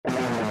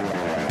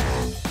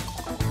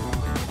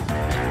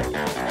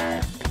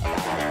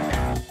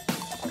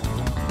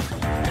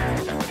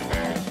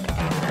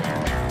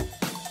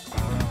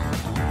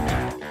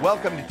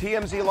Welcome to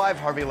TMZ Live.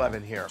 Harvey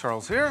Levin here.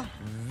 Charles here.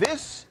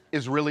 This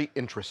is really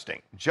interesting.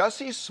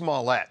 Jussie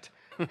Smollett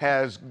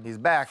has He's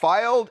back.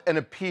 Filed an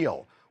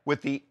appeal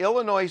with the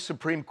Illinois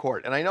Supreme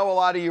Court. And I know a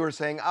lot of you are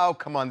saying, oh,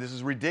 come on, this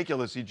is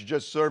ridiculous. He should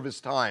just serve his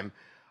time.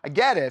 I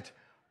get it,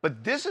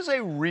 but this is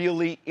a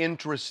really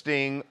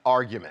interesting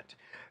argument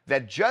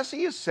that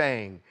Jussie is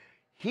saying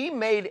he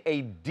made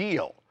a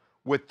deal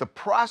with the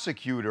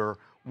prosecutor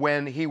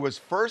when he was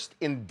first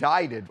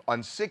indicted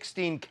on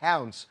 16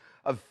 counts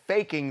of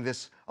faking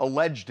this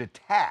alleged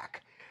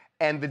attack.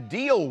 And the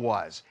deal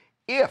was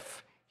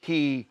if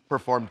he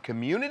performed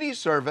community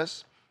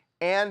service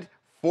and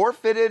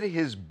forfeited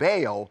his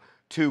bail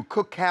to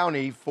Cook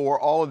County for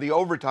all of the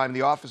overtime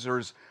the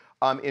officers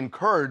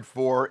incurred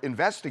for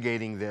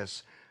investigating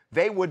this,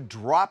 they would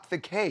drop the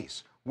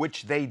case,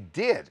 which they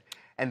did.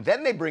 And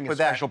then they bring a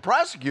special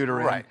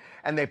prosecutor in,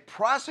 and they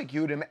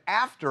prosecute him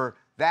after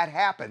that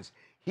happens.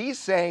 He's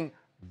saying,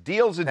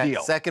 deal's a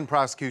deal. That second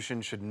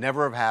prosecution should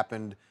never have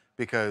happened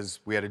because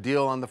we had a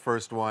deal on the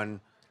first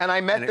one. And I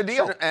met the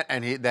deal.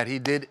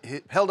 He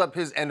held up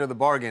his end of the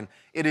bargain.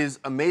 It is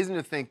amazing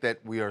to think that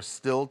we are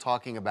still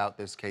talking about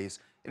this case.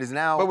 It is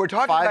now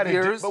 5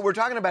 years. But we're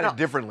talking about it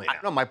differently now.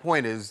 No, my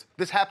point is,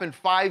 this happened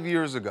 5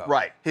 years ago.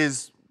 Right.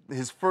 His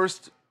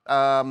first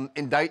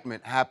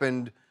indictment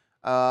happened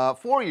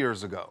 4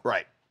 years ago.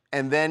 Right.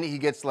 And then he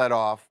gets let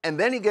off. And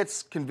then he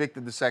gets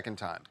convicted the second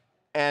time.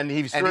 And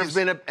he served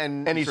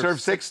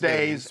 6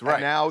 days. Right.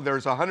 And now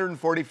there's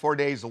 144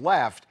 days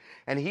left.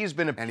 And he's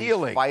been appealing.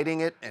 And he's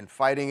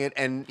fighting it,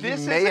 and he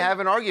may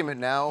have an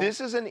argument now.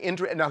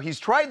 Now, he's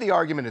tried the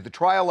argument at the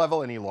trial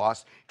level, and he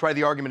lost. Tried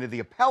the argument at the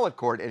appellate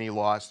court, and he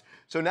lost.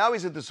 So now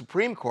he's at the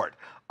Supreme Court.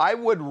 I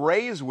would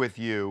raise with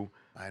you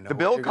the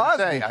Bill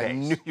Cosby case. I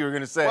knew you were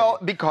going to say. Well,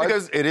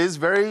 because it is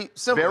very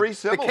similar. Very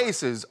similar. The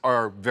cases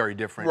are very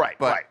different. Right,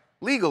 right.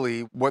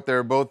 Legally, what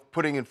they're both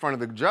putting in front of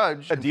the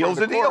judge. A deal's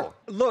a deal.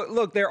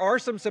 Look, there are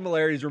some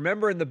similarities.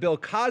 Remember in the Bill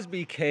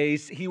Cosby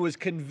case, he was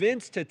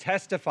convinced to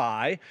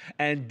testify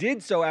and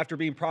did so after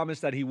being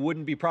promised that he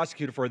wouldn't be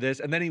prosecuted for this,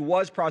 and then he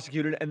was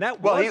prosecuted, and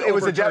that was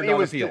overturned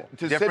on appeal.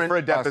 To sit for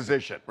a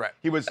deposition. Right.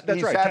 He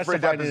sat for a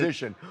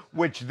deposition,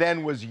 which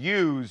then was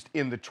used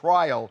in the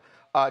trial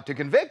to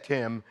convict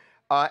him,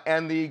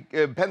 and the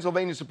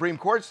Pennsylvania Supreme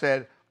Court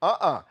said,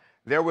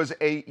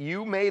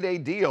 you made a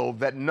deal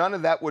that none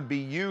of that would be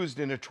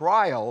used in a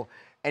trial,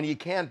 and you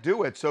can't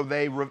do it. So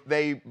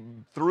they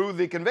threw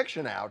the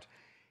conviction out.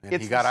 And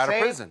he got out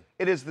of prison.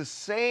 It is the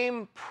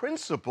same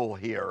principle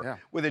here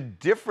with a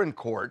different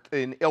court,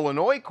 an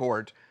Illinois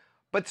court,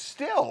 but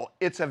still,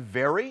 it's a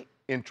very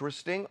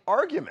interesting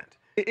argument.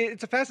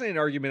 It's a fascinating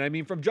argument. I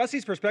mean, from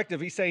Jussie's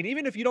perspective, he's saying,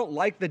 even if you don't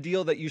like the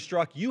deal that you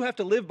struck, you have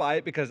to live by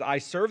it because I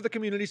served the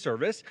community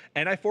service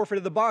and I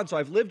forfeited the bond. So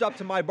I've lived up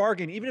to my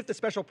bargain. Even if the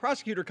special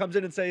prosecutor comes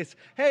in and says,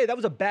 hey, that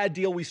was a bad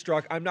deal we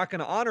struck, I'm not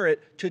going to honor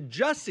it. To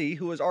Jussie,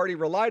 who has already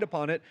relied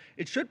upon it,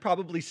 it should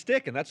probably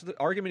stick. And that's the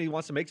argument he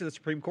wants to make to the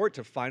Supreme Court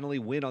to finally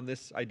win on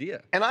this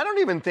idea. And I don't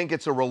even think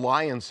it's a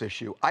reliance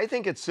issue. I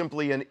think it's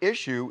simply an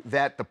issue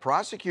that the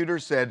prosecutor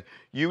said,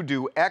 you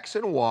do X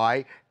and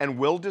Y and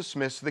we'll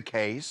dismiss the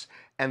case.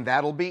 And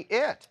that'll be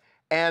it.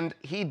 And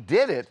he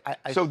did it.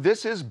 So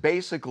this is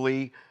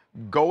basically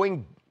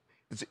going,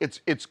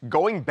 it's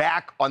going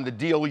back on the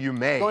deal you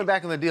made. Going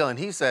back on the deal. And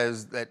he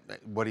says that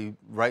what he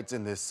writes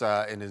in this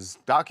in his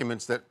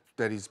documents that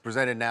he's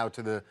presented now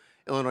to the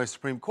Illinois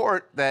Supreme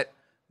Court, that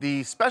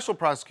the special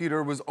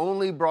prosecutor was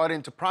only brought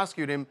in to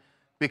prosecute him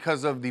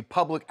because of the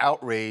public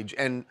outrage.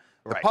 And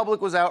the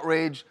public was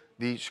outraged.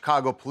 The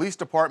Chicago Police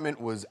Department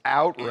was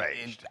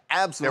outraged,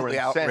 absolutely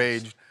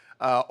outraged.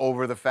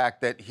 Over the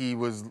fact that he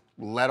was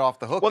let off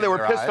the hook. Well, they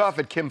were pissed off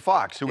at Kim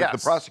Foxx, who was the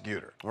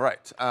prosecutor.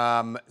 Right.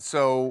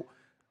 So,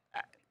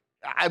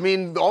 I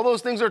mean, all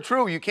those things are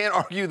true. You can't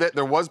argue that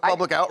there was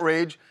public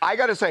outrage. I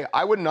got to say,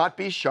 I would not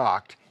be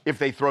shocked if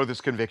they throw this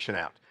conviction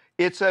out.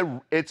 It's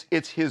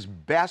his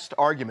best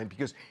argument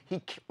because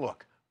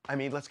look, I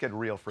mean, let's get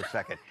real for a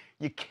second.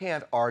 You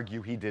can't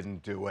argue he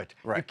didn't do it.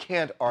 Right. You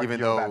can't argue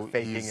about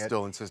faking it. He's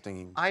still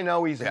insisting. I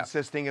know he's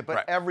insisting it,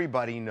 but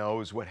everybody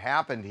knows what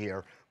happened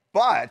here.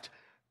 But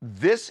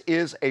this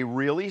is a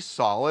really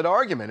solid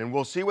argument, and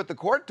we'll see what the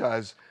court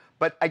does.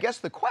 But I guess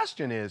the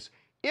question is,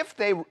 if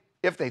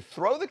they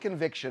throw the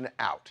conviction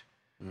out,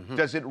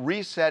 does it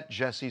reset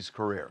Jussie's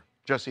career?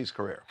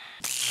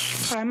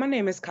 Hi, my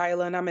name is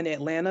Kyla, and I'm in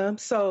Atlanta.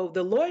 So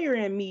the lawyer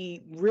in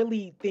me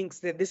really thinks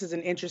that this is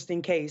an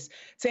interesting case.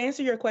 To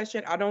answer your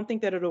question, I don't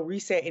think that it'll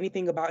reset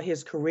anything about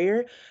his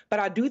career, but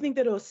I do think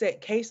that it'll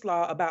set case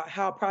law about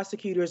how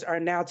prosecutors are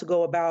now to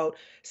go about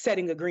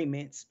setting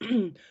agreements.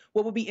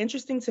 What would be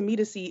interesting to me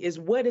to see is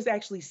what is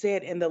actually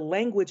said in the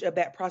language of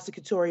that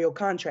prosecutorial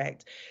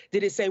contract.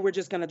 Did it say we're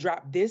just going to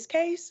drop this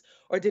case,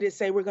 or did it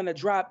say we're going to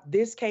drop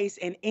this case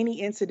and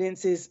any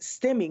incidences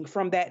stemming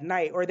from that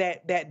night or that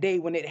that day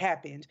when it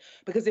happened.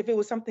 Because if it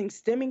was something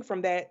stemming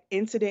from that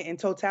incident in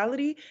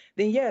totality,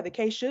 then yeah, the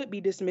case should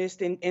be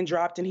dismissed and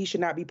dropped, and he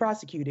should not be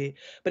prosecuted.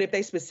 But if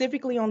they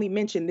specifically only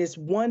mentioned this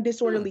one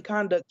disorderly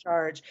conduct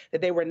charge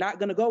that they were not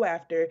going to go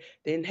after,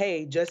 then hey,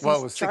 Well, it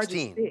Jussie's was charges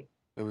 16. stick.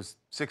 It was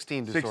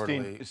 16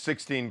 disorderly.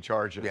 16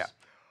 charges. Yeah.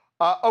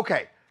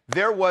 Okay,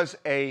 there was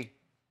a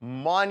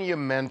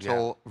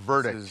monumental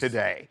verdict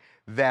today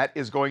that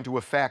is going to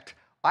affect,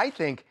 I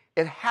think,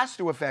 it has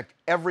to affect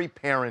every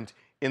parent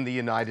in the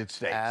United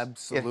States.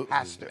 Absolutely. It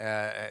has to.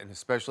 And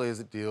especially as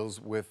it deals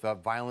with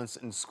violence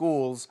in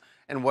schools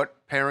and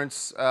what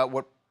parents,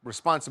 what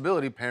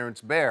responsibility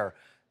parents bear.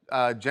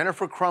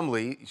 Jennifer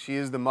Crumley, she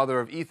is the mother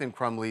of Ethan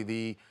Crumley,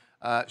 the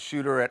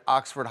shooter at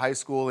Oxford High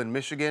School in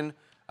Michigan.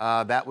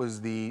 That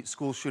was the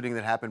school shooting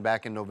that happened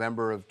back in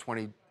November of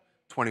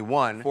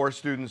 2021. 4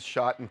 students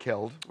shot and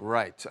killed.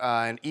 Right.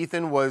 And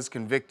Ethan was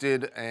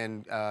convicted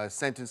and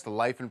sentenced to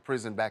life in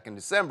prison back in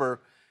December.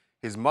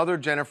 His mother,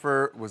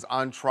 Jennifer, was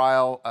on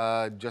trial,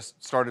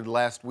 just started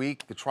last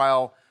week. The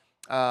trial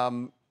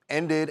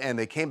ended, and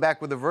they came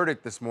back with a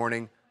verdict this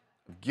morning,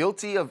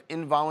 guilty of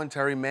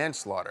involuntary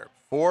manslaughter.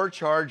 4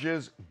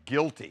 charges,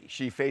 guilty.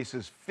 She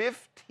faces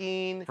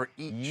 15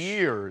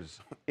 years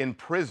in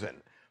prison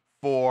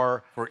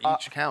for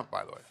each count,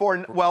 by the way.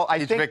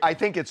 I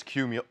think it's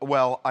cumulative.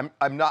 Well,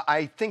 I'm not.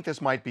 I think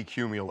this might be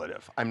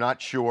cumulative. I'm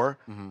not sure.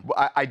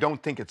 I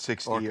don't think it's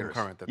 60 Or years.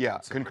 concurrent. Yeah,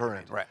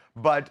 concurrent. Right.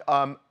 But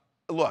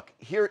look,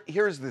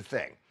 here's the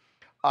thing.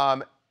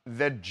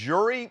 The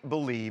jury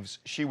believes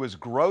she was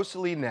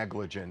grossly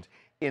negligent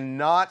in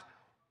not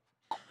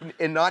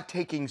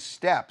taking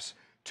steps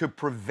to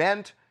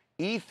prevent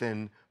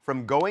Ethan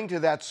from going to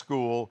that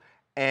school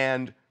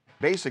and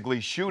basically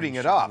shooting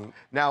it up.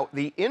 Now,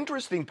 the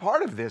interesting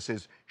part of this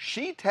is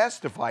she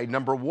testified,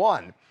 number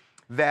one,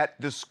 that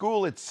the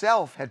school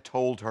itself had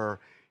told her,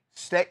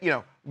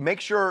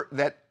 make sure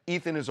that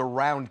Ethan is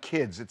around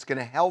kids. It's going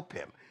to help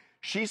him.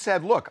 She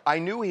said, look, I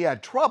knew he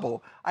had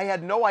trouble. I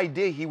had no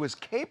idea he was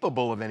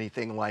capable of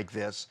anything like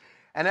this.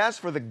 And as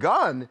for the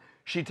gun,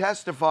 she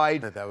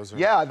testified, that was her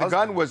the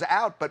gun was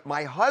out, but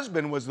my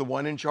husband was the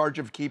one in charge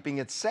of keeping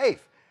it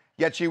safe.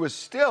 Yet she was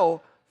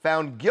still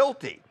found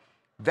guilty.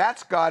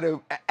 That's got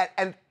to,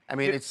 and I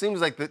mean, it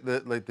seems like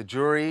the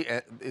jury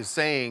is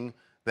saying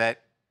that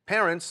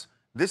parents,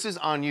 this is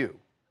on you,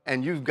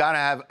 and you've got to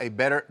have a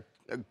better,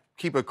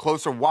 keep a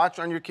closer watch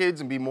on your kids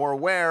and be more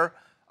aware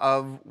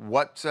of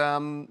what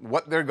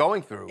they're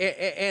going through.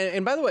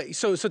 And by the way,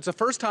 so it's the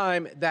first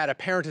time that a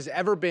parent has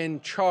ever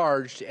been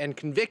charged and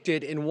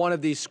convicted in one of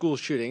these school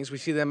shootings. We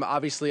see them,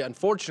 obviously,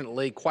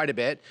 unfortunately, quite a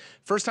bit.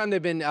 First time they've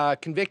been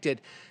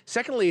convicted.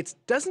 Secondly, it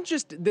doesn't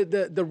just,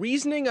 the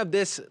reasoning of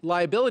this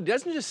liability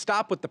doesn't just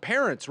stop with the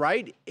parents,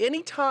 right?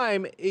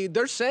 Anytime,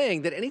 they're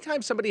saying that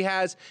anytime somebody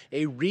has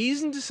a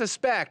reason to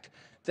suspect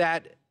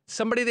that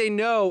somebody they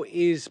know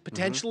is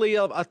potentially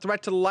a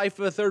threat to the life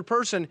of a third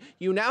person,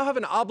 you now have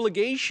an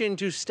obligation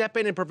to step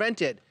in and prevent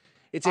it.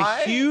 It's a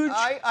huge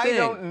thing. I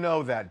don't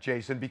know that,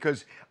 Jason,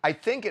 because I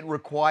think it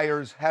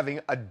requires having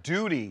a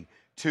duty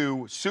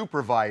to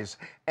supervise.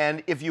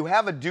 And if you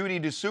have a duty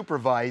to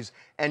supervise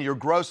and you're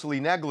grossly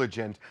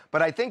negligent,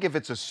 but I think if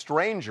it's a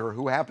stranger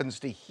who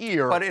happens to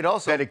hear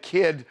that a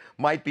kid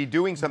might be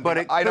doing something, but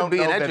it could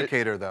be an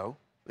educator, though.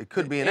 It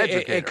could be an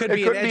educator. It could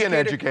be an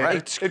educator.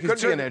 Right. It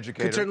could be an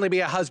educator. Could certainly be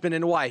a husband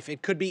and wife.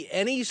 It could be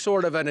any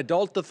sort of an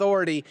adult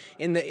authority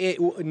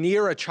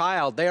near a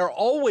child. They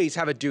always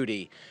have a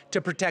duty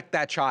to protect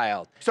that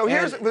child. So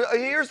here's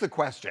the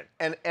question.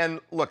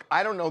 And look,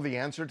 I don't know the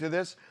answer to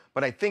this,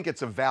 but I think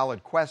it's a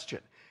valid question.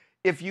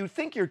 If you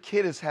think your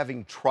kid is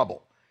having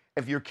trouble,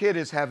 if your kid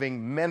is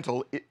having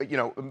mental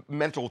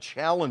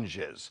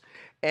challenges,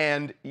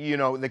 and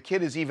the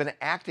kid is even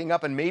acting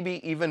up and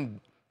maybe even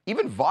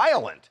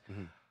violent,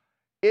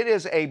 it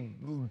is a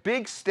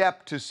big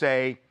step to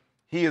say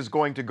he is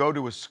going to go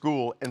to a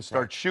school and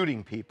start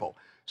shooting people.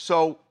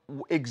 So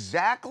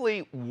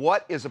exactly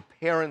what is a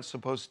parent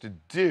supposed to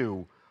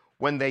do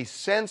when they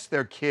sense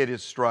their kid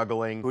is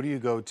struggling? Who do you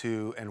go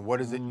to, and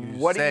what is it you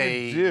what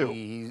say do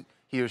you do?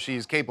 He or she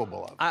is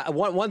capable of?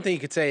 One thing you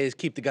could say is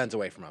keep the guns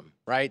away from him,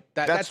 right?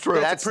 That's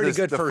true. That's a pretty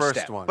good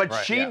first step. one. But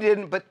she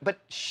didn't. But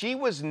she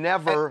was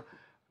never.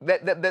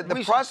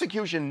 The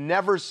prosecution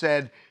never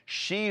said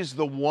she's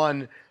the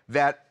one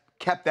that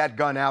kept that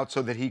gun out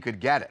so that he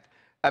could get it.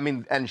 I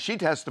mean, and she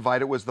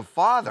testified it was the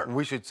father.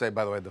 We should say,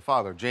 by the way, the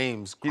father,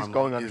 James, he's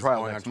going on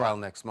trial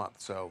next month.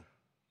 So,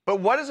 but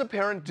what does a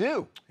parent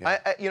do?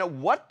 Yeah.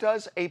 What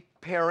does a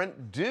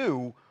parent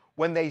do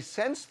when they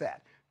sense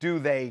that? Do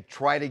they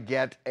try to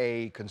get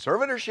a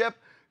conservatorship?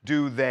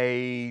 Do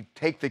they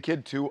take the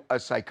kid to a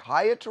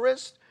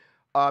psychiatrist?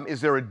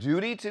 Is there a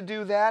duty to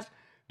do that?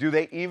 Do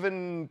they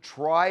even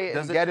try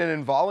and get an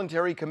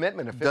involuntary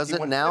commitment? Does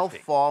it now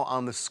fall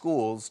on the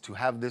schools to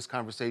have this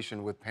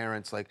conversation with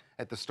parents, like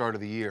at the start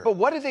of the year? But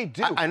what do they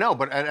do? I know,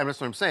 but that's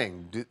what I'm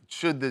saying.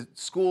 Should the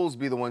schools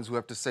be the ones who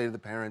have to say to the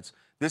parents,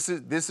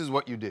 This is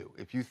what you do.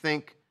 If you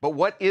think, But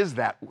what is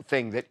that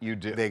thing that you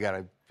do? they got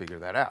to figure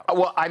that out.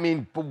 Well, I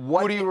mean, but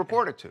what Who do you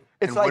report it to?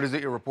 It's And like- what is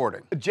it you're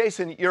reporting?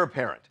 Jason, you're a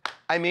parent.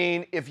 I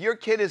mean, if your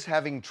kid is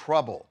having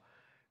trouble,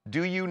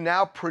 do you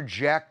now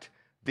project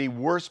the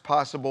worst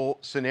possible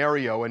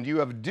scenario, and do you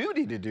have a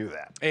duty to do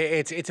that?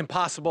 It's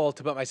impossible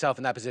to put myself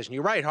in that position.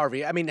 You're right,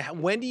 Harvey. I mean,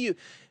 when do you?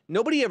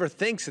 Nobody ever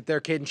thinks that their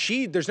kid,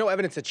 and there's no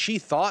evidence that she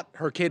thought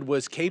her kid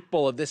was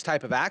capable of this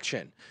type of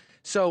action.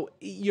 So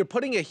you're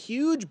putting a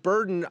huge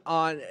burden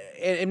on,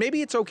 and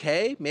maybe it's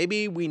okay.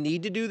 Maybe we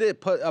need to do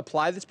that,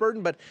 apply this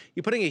burden, but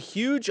you're putting a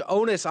huge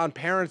onus on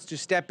parents to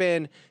step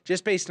in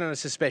just based on a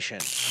suspicion.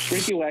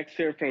 Ricky Wax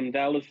here from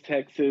Dallas,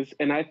 Texas,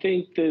 and I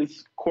think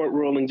this court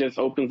ruling just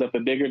opens up a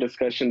bigger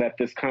discussion that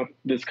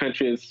this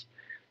country is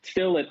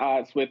still at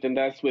odds with, and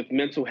that's with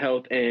mental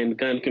health and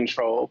gun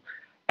control.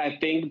 I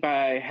think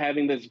by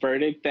having this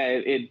verdict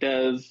that it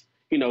does,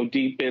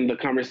 deepen the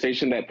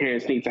conversation that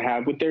parents need to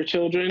have with their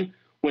children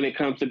when it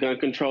comes to gun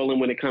control and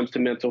when it comes to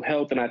mental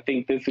health. And I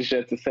think this is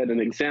just to set an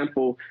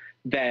example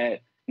that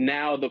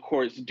now the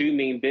courts do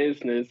mean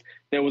business.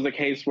 There was a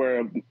case where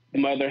a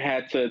mother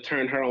had to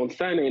turn her own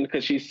son in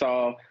because she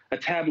saw a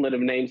tablet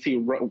of names he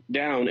wrote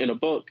down in a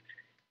book,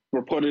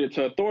 reported it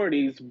to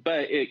authorities,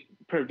 but it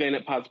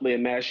prevented possibly a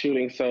mass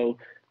shooting. So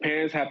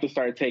parents have to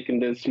start taking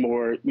this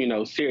more,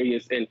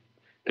 serious and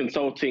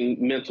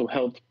consulting mental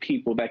health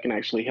people that can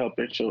actually help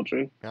their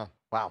children. Yeah.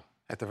 Wow.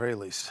 At the very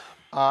least.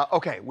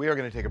 Okay, we are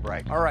going to take a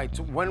break. All right,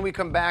 when we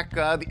come back,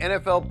 the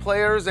NFL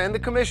players and the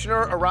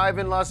commissioner arrive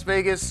in Las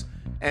Vegas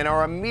and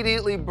are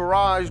immediately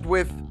barraged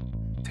with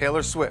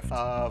Taylor Swift.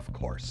 Of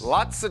course.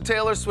 Lots of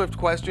Taylor Swift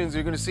questions.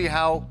 You're going to see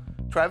how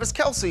Travis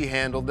Kelce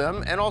handled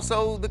them, and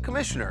also the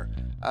commissioner.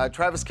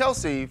 Travis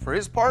Kelce, for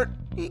his part,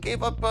 he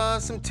gave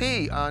up some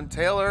tea on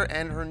Taylor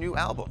and her new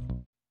album.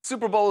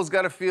 Super Bowl has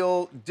got to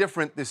feel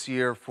different this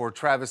year for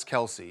Travis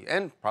Kelce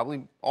and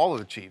probably all of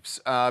the Chiefs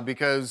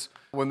because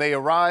when they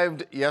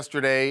arrived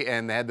yesterday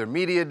and they had their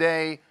media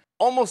day,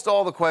 almost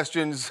all the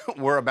questions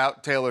were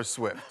about Taylor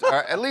Swift,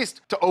 at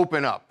least to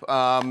open up.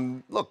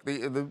 Look,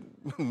 the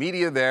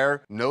media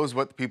there knows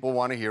what people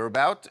want to hear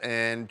about,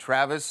 and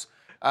Travis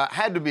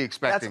had to be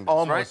expecting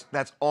this, right?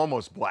 That's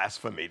almost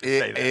blasphemy to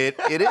say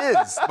that. It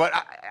is, but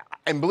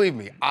and believe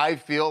me, I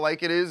feel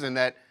like it is, and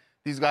that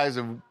these guys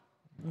have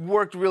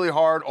worked really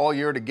hard all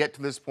year to get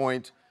to this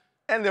point.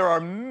 And there are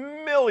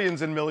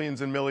millions and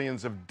millions and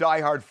millions of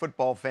diehard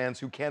football fans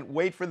who can't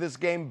wait for this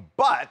game.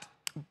 But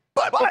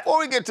before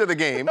we get to the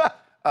game,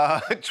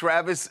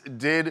 Travis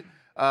did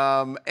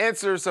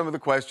answer some of the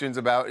questions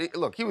about.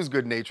 Look, he was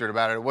good-natured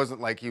about it. It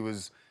wasn't like he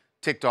was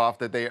ticked off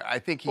that they. I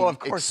think he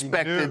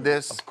expected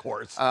this. Of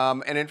course.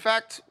 And in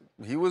fact,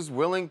 he was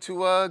willing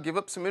to give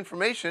up some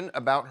information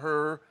about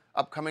her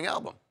upcoming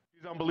album.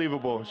 She's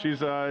unbelievable. She's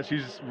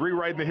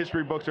rewriting the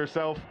history books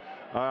herself.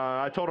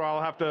 I told her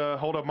I'll have to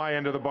hold up my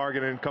end of the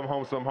bargain and come home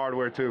with some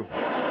hardware too.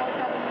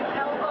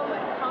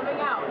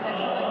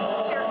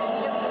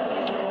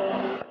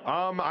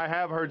 I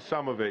have heard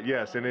some of it,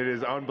 yes, and it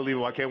is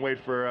unbelievable. I can't wait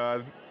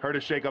for her to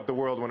shake up the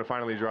world when it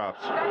finally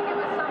drops. You gotta give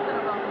us something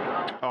about the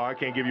album. Oh, I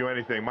can't give you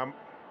anything.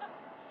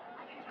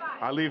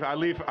 I leave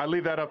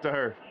that up to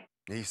her.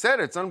 He said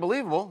it's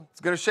unbelievable.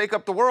 It's going to shake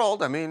up the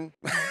world. I mean.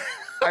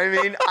 I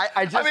mean,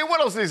 I mean, what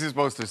else is he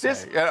supposed to say?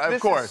 This, of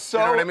course. Is so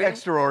you know what I mean?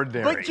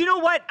 extraordinary. But you know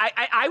what?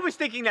 I was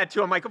thinking that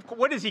too. I'm like,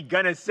 what is he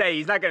gonna say?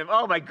 He's not gonna.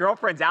 Oh, my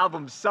girlfriend's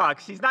album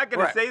sucks. He's not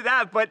gonna say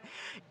that. But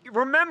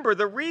remember,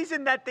 the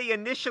reason that they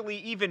initially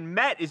even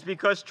met is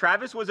because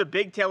Travis was a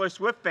big Taylor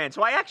Swift fan.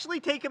 So I actually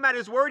take him at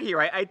his word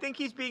here. I think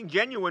he's being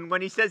genuine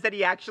when he says that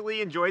he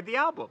actually enjoyed the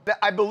album.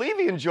 I believe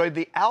he enjoyed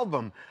the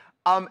album.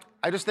 I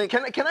just think.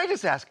 Can I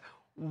just ask?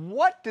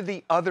 What do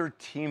the other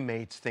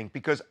teammates think?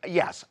 Because,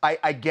 yes,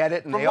 I get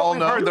it, and they all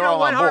know they're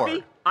all on board.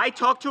 Harvey? I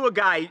talked to a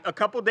guy a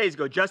couple days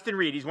ago, Justin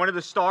Reed. He's one of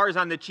the stars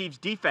on the Chiefs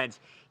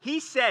defense. He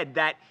said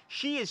that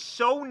she is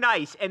so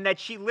nice and that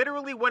she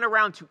literally went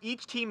around to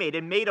each teammate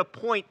and made a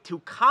point to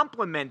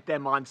compliment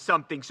them on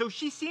something. So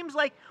she seems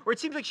like, or it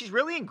seems like she's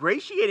really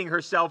ingratiating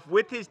herself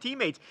with his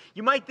teammates.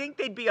 You might think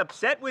they'd be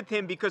upset with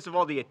him because of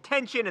all the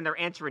attention and they're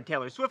answering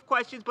Taylor Swift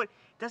questions, but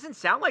it doesn't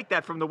sound like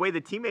that from the way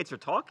the teammates are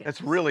talking.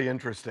 That's really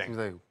interesting. Seems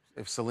like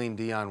if Celine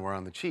Dion were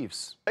on the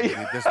Chiefs, maybe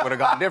this would have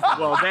gone different.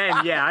 Well,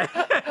 then, yeah.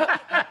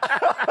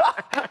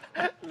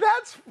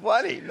 That's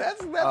funny.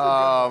 That's a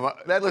good one.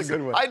 That's a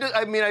good one.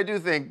 I do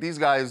think these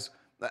guys,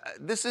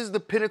 this is the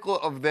pinnacle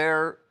of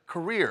their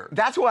career.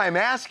 That's why I'm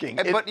asking.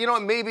 But you know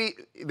what? Maybe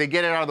they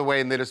get it out of the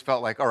way and they just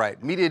felt like, all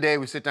right, media day,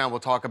 we sit down,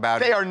 we'll talk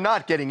about it. They are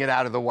not getting it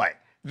out of the way.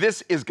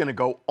 This is going to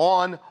go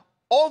on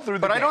all through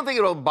the game. But I don't think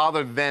it'll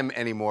bother them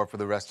anymore for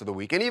the rest of the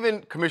week. And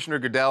even Commissioner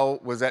Goodell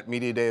was at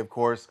media day, of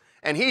course,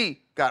 and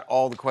he got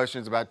all the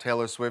questions about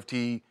Taylor Swift.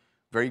 He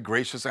very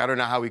graciously, I don't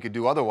know how he could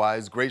do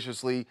otherwise,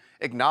 graciously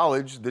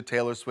acknowledged the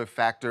Taylor Swift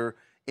factor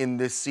in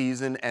this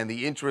season and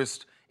the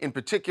interest in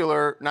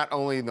particular, not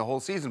only in the whole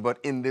season, but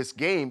in this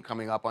game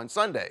coming up on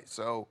Sunday.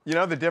 So, you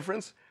know the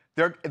difference?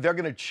 They're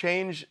going to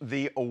change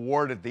the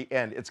award at the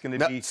end. It's going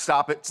to be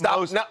stop it.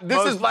 Stop. No,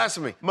 this is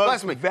blasphemy.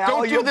 Blasphemy.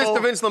 Don't do this to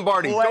Vince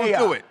Lombardi. Player,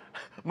 don't do it.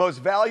 Most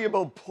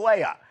valuable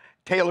player,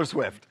 Taylor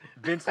Swift.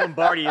 Vince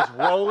Lombardi is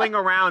rolling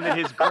around in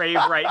his grave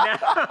right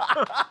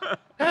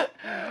now.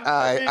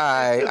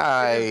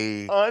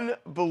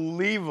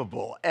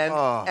 Unbelievable.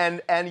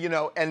 And you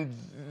know, and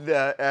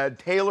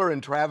Taylor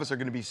and Travis are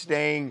going to be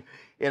staying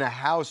in a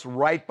house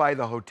right by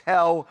the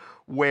hotel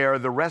where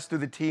the rest of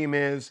the team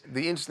is.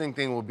 The interesting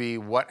thing will be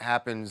what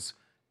happens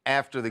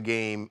after the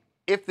game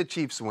if the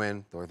Chiefs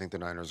win, though I think the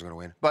Niners are going to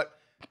win. But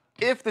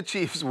if the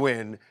Chiefs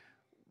win,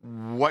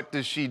 what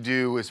does she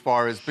do as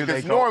far as,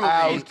 because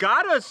normally she's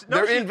gotta,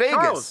 they're in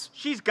Vegas.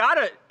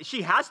 Charles,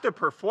 she has to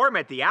perform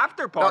at the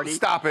after party. No,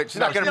 stop it. She's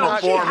not going to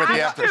perform at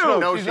the after party.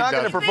 No, she's not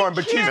going to perform,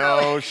 but she's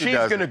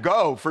going to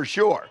go for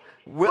sure.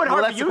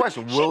 Well, that's the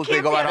question. Will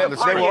they go out on the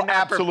Strip? They will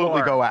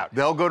absolutely go out.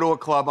 They'll go to a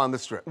club on the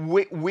Strip.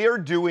 We're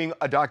doing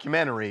a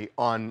documentary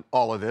on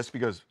all of this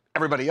because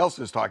everybody else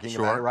is talking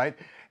about it, right?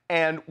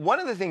 And one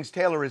of the things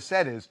Taylor has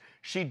said is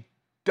she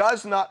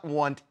does not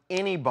want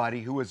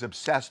anybody who is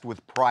obsessed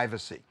with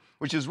privacy,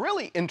 which is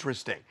really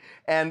interesting.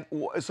 And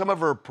some of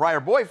her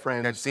prior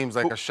boyfriends... That seems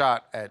like a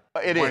shot at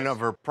one of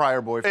her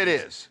prior boyfriends. It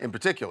is. In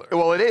particular.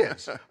 Well, it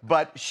is.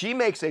 But she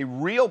makes a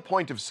real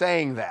point of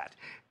saying that.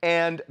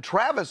 And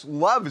Travis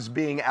loves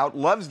being out,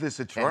 loves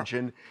this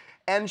attention,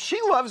 and she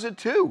loves it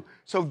too.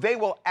 So they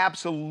will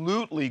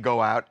absolutely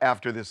go out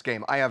after this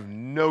game. I have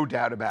no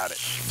doubt about it.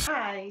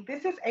 Hi,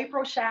 this is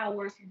April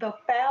Showers, the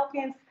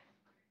Falcons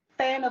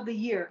fan of the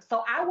year.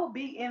 So I will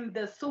be in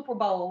the Super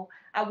Bowl.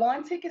 I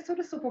won tickets to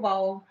the Super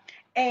Bowl.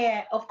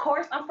 And of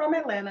course, I'm from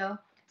Atlanta.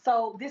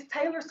 So this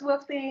Taylor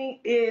Swift thing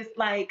is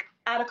like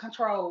out of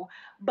control.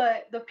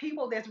 But the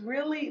people that's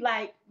really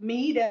like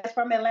me, that's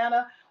from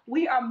Atlanta,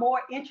 we are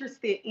more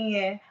interested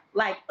in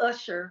like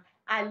Usher.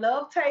 I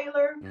love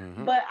Taylor,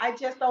 but I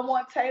just don't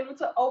want Taylor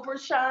to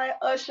overshine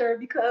Usher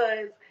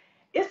because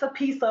it's a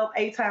piece of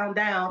A-Town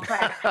Down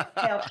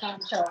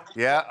halftime show.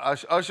 Yeah,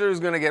 Usher is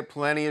going to get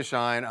plenty of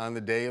shine on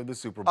the day of the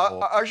Super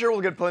Bowl. Usher will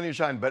get plenty of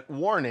shine, but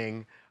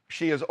warning,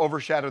 she has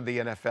overshadowed the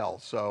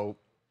NFL, so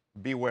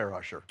beware,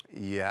 Usher.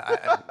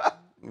 Yeah,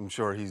 I'm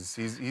sure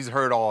he's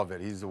heard all of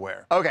it. He's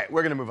aware. Okay,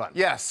 we're going to move on.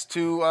 Yes,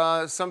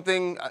 to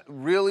something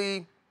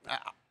really,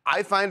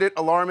 I find it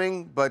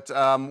alarming, but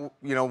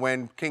you know,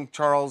 when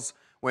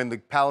the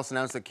palace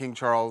announced that King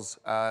Charles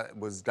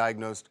was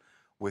diagnosed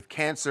with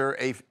cancer,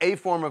 a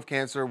form of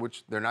cancer,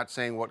 which they're not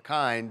saying what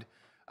kind,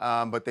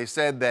 but they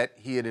said that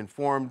he had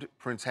informed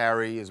Prince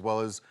Harry as well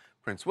as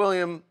Prince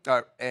William,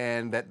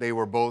 and that they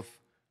were both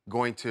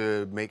going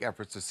to make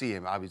efforts to see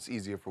him. Obviously,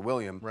 it's easier for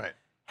William. Right.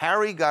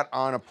 Harry got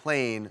on a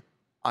plane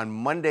on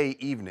Monday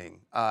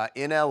evening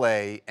in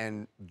LA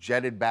and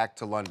jetted back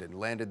to London,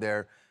 landed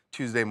there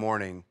Tuesday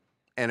morning,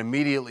 and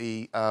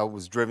immediately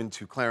was driven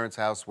to Clarence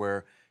House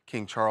where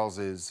King Charles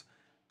is.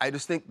 I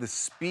just think the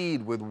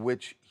speed with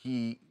which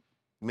he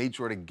made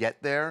sure to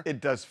get there. It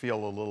does feel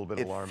a little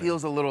bit alarming. It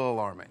feels a little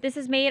alarming. This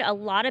has made a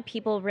lot of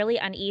people really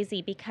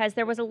uneasy because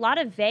there was a lot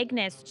of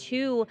vagueness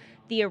to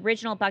the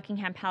original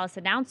Buckingham Palace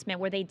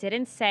announcement where they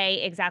didn't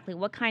say exactly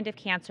what kind of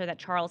cancer that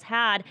Charles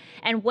had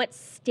and what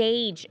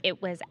stage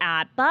it was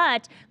at.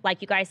 But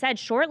like you guys said,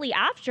 shortly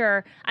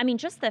after, I mean,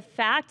 just the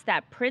fact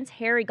that Prince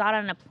Harry got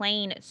on a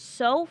plane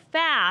so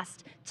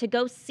fast to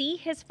go see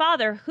his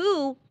father,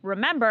 who,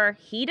 remember,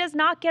 he does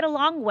not get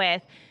along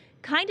with,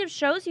 kind of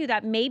shows you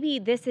that maybe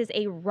this is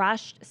a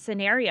rushed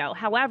scenario.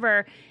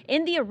 However,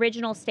 in the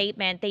original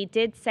statement, they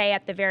did say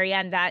at the very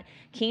end that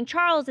King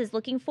Charles is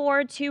looking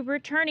forward to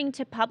returning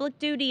to public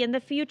duty in the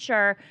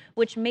future,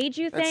 which made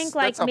you think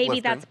like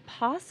maybe that's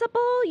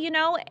possible, you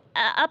know,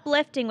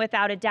 uplifting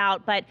without a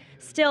doubt, but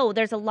still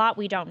there's a lot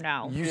we don't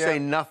know. You say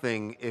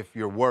nothing if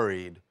you're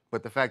worried,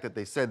 but the fact that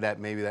they said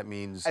that, maybe that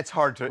means it's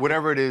hard to,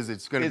 whatever it is,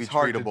 it's going to be treatable. It's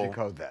hard to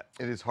decode that.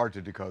 It is hard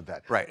to decode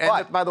that. Right.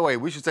 And by the way,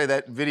 we should say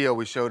that video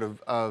we showed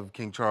of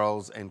King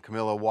Charles and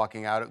Camilla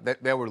walking out,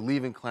 that they were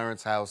leaving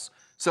Clarence House.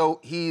 So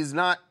he's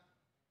not,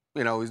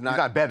 you know, he's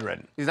not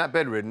bedridden. He's not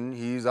bedridden.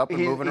 He's up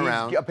and moving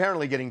around. He's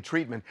apparently getting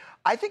treatment.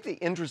 I think the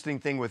interesting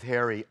thing with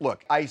Harry,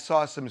 look, I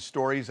saw some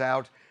stories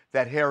out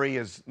that Harry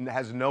has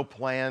no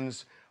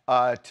plans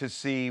to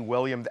see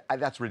William.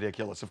 That's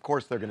ridiculous. Of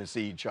course they're going to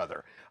see each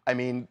other. I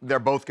mean, they're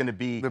both going to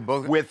be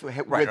with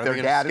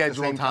their dad at the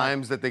same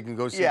times that they can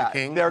go see the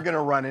king. They're going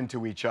to run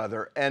into each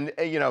other. And,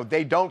 you know,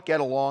 they don't get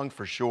along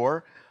for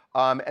sure.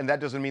 And that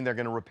doesn't mean they're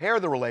going to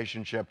repair the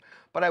relationship.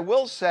 But I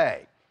will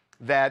say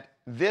that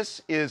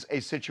this is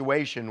a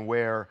situation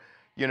where,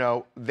 you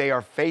know, they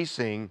are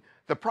facing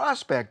the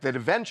prospect that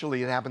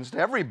eventually it happens to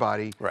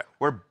everybody,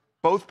 where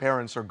both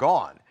parents are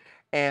gone.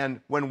 And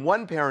when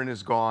one parent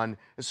is gone,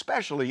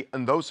 especially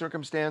in those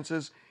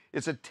circumstances,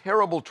 it's a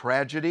terrible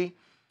tragedy.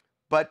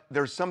 But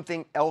there's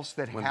something else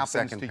that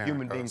happens to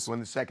human beings when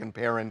the second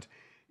parent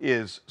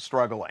is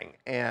struggling.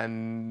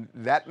 And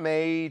that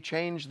may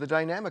change the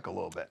dynamic a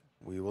little bit.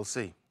 We will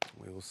see.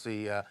 We will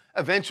see.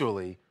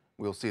 Eventually,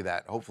 we'll see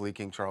that. Hopefully,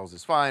 King Charles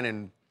is fine,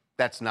 and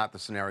that's not the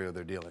scenario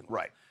they're dealing with.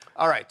 Right.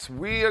 All right,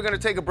 we are going to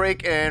take a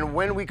break, and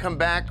when we come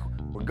back,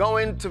 we're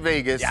going to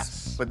Vegas.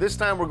 Yes. But this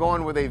time we're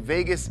going with a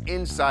Vegas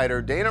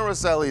insider. Dana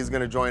Rosselli is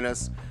going to join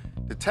us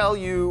to tell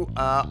you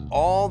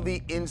all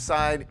the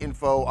inside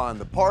info on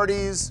the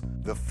parties,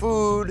 the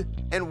food,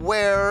 and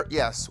where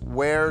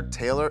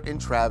Taylor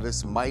and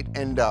Travis might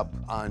end up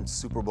on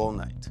Super Bowl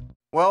night.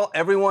 Well,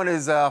 everyone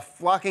is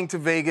flocking to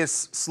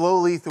Vegas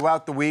slowly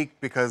throughout the week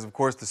because, of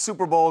course, the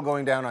Super Bowl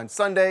going down on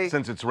Sunday.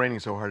 Since it's raining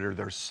so hard,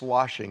 they're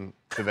sloshing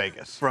to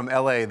Vegas. From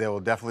LA, they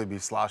will definitely be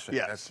sloshing.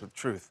 Yes. That's the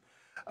truth.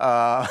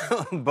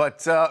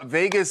 But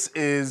Vegas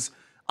is,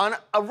 on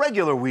a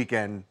regular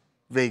weekend,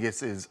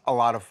 Vegas is a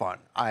lot of fun.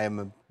 I am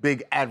a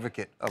big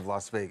advocate of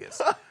Las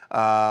Vegas.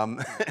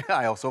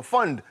 I also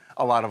fund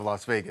a lot of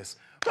Las Vegas.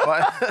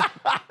 But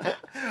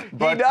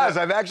he does.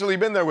 I've actually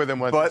been there with him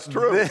once. It's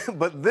true.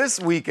 But this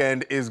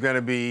weekend is going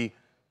to be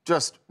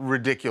just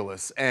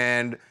ridiculous.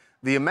 And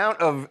the amount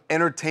of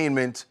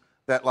entertainment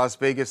that Las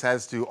Vegas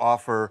has to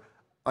offer,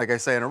 like I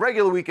say, on a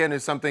regular weekend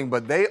is something,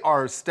 but they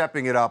are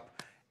stepping it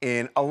up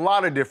in a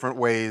lot of different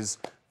ways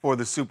for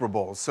the Super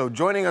Bowl. So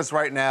joining us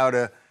right now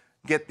to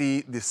get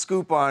the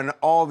scoop on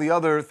all the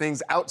other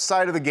things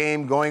outside of the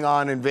game going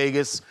on in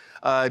Vegas,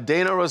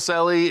 Dana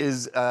Rosselli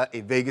is a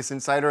Vegas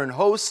insider and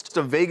host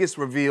of Vegas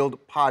Revealed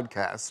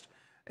podcast.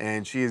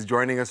 And she is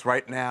joining us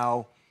right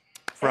now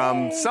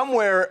from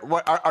somewhere.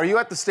 What, are you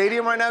at the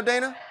stadium right now,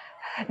 Dana?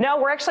 No,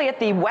 we're actually at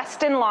the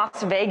Westin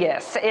Las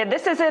Vegas.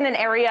 This is in an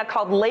area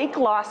called Lake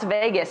Las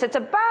Vegas. It's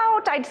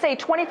about, I'd say,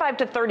 25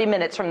 to 30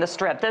 minutes from the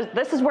Strip.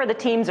 This is where the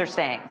teams are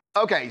staying.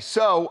 Okay,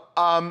 so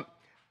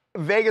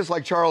Vegas,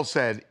 like Charles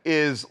said,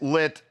 is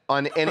lit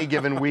on any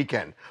given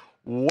weekend.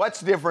 What's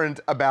different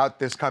about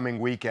this coming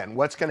weekend?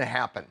 What's going to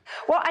happen?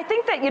 Well, I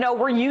think that,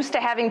 we're used to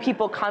having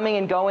people coming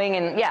and going,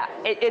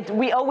 and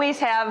we always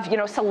have,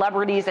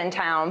 celebrities in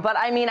town. But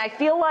I mean, I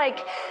feel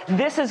like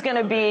this is going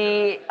to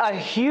be a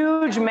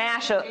huge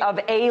mash of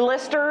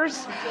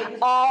A-listers,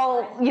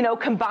 all,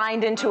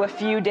 combined into a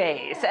few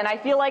days. And I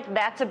feel like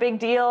that's a big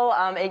deal.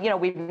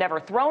 We've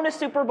never thrown a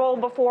Super Bowl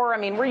before. I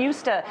mean, we're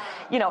used to,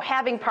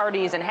 having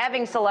parties and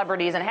having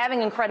celebrities and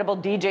having incredible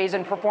DJs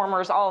and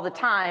performers all the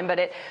time.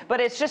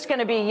 But it's just going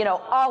to be,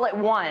 all at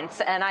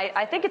once. And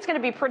I think it's going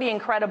to be pretty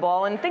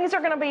incredible. And things are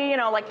going to be,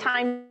 like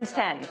times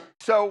 10.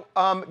 So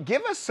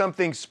give us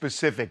something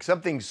specific,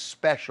 something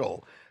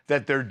special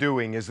that they're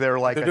doing. Is there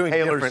like a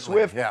Taylor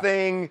Swift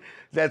thing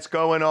that's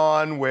going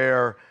on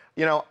where,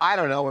 I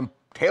don't know,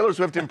 Taylor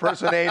Swift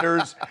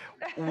impersonators?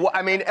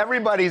 I mean,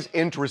 everybody's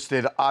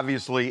interested,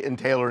 obviously, in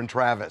Taylor and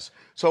Travis.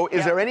 So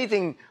is there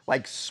anything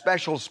like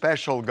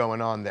special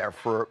going on there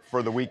for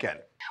the weekend?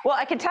 Well,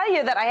 I can tell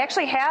you that I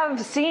actually have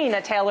seen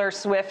a Taylor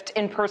Swift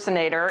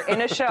impersonator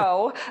in a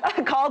show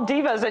called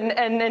Divas,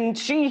 and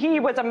he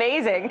was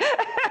amazing.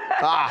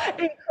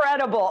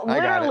 Incredible.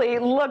 Literally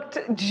looked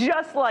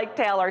just like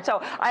Taylor.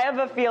 So I have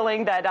a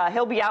feeling that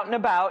he'll be out and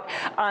about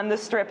on the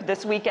Strip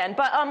this weekend.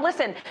 But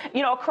listen,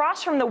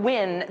 across from the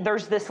Wynn,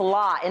 there's this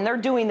lot, and they're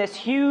doing this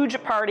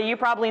huge party. You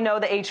probably know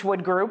the H.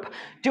 Wood Group,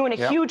 doing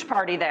a huge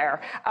party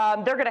there.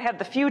 They're going to have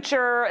the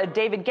Future,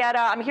 David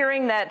Guetta. I'm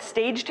hearing that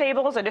stage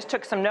tables, I just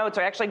took some notes,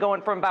 are actually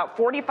going from about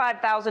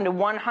 45,000 to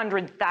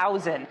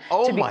 100,000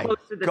 to be close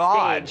to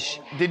the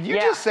stage. Did you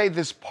just say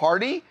this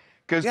party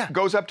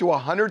goes up to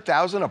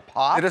 100,000 a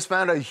pop? They just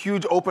found a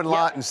huge open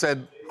lot and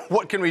said,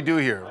 what can we do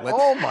here?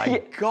 Oh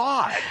my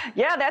God.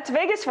 Yeah, that's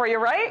Vegas for you,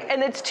 right?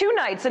 And it's 2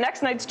 nights. The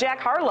next night's Jack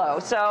Harlow.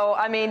 So,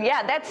 I mean,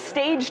 that's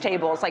stage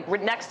tables, like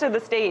next to the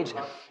stage.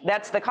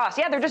 That's the cost.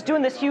 Yeah, they're just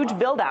doing this huge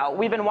build out.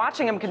 We've been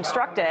watching them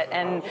construct it,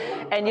 and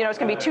it's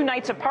going to be 2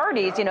 nights of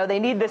parties. They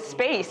need this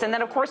space. And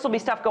then, of course, there'll be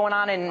stuff going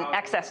on in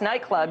Excess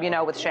Nightclub,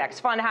 with Shaq's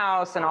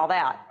Funhouse and all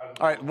that.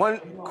 All right, one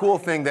cool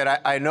thing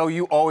that I know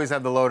you always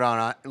have the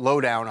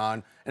lowdown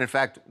on, and in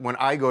fact, when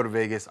I go to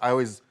Vegas, I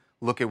always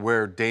look at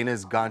where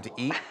Dana's gone to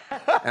eat,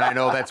 and I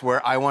know that's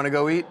where I want to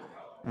go eat.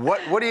 What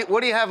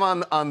do you have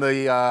on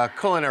the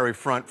culinary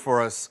front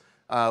for us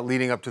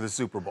leading up to the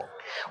Super Bowl?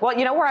 Well,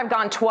 where I've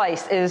gone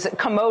twice is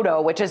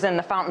Komodo, which is in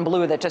the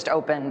Fontainebleau that just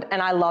opened,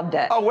 and I loved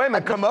it. Oh, wait a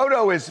minute.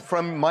 Komodo is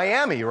from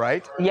Miami,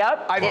 right?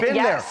 Yep. I've been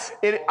there.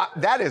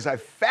 That is a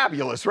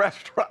fabulous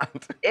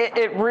restaurant.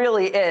 It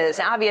really is.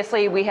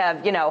 Obviously, we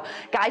have,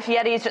 Guy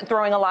Fieri's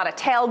throwing a lot of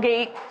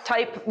tailgate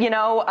type,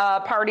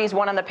 parties.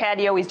 One on the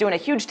patio. He's doing a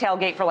huge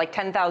tailgate for like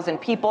 10,000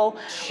 people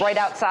right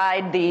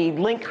outside. The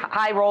Link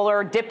High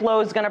Roller,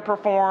 Diplo's going to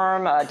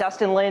perform,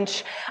 Dustin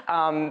Lynch.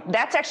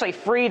 That's actually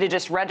free to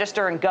just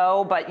register and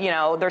go, but,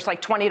 there's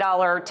like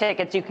 $20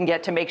 tickets you can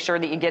get to make sure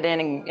that you get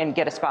in and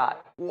get a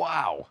spot.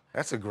 Wow.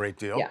 That's a great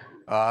deal.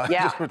 Yeah.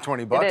 Just for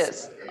 $20. It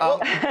is. Well,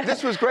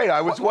 this was great. I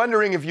was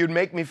wondering if you'd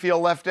make me feel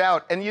left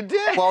out, and you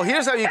did. Well,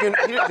 here's how you can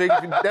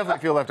definitely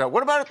feel left out.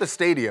 What about at the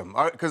stadium?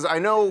 Because I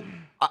know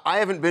I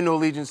haven't been to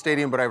Allegiant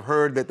Stadium, but I've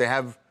heard that they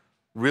have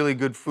really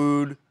good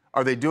food.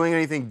 Are they doing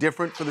anything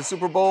different for the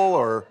Super Bowl,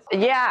 or?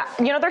 Yeah,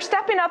 they're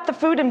stepping up the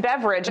food and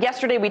beverage.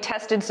 Yesterday we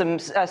tested some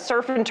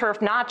surf and turf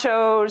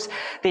nachos,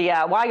 the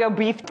Wagyu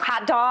beef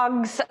hot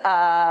dogs.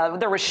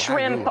 There was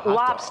shrimp,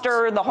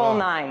 lobster, the whole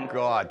nine.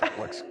 God, that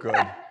looks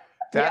good.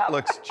 That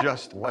looks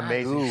just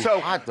amazing. Ooh, So,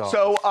 hot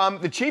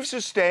dogs. the Chiefs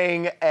are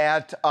staying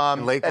at the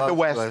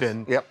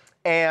Westin. Yep.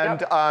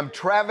 And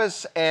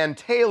Travis and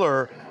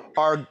Taylor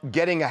are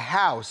getting a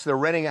house. They're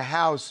renting a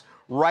house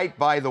right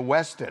by the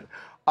Westin.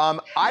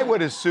 I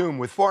would assume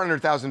with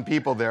 400,000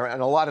 people there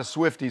and a lot of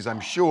Swifties, I'm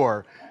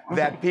sure,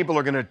 that people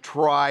are going to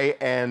try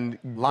and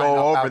Line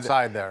go up over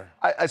outside there.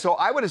 So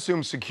I would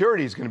assume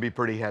security is going to be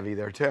pretty heavy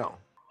there too.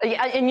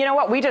 Yeah, and you know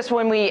what?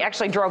 When we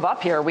actually drove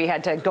up here, we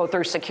had to go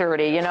through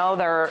security. You know,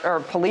 there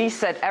are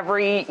police at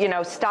every,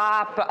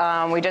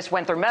 stop. We just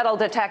went through metal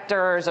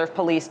detectors. There's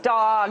police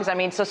dogs. I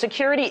mean, so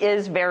security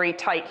is very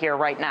tight here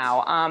right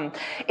now.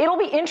 It'll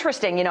be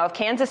interesting, if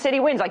Kansas City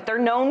wins. Like, they're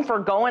known for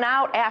going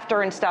out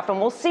after and stuff, and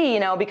we'll see,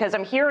 because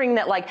I'm hearing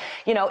that,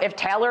 if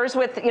Taylor's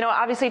with,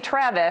 obviously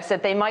Travis,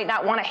 that they might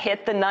not want to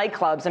hit the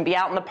nightclubs and be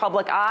out in the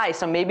public eye.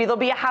 So maybe there'll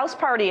be a house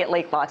party at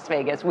Lake Las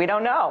Vegas. We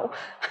don't know.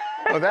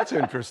 Oh, that's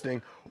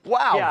interesting.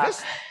 Wow, Yeah.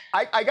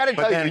 I got to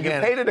tell you, you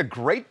painted a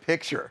great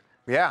picture.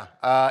 Yeah,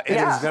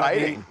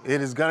 it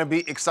is going to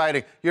be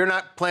exciting. You're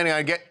not planning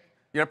on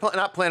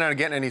not planning on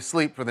getting any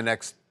sleep for the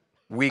next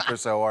week or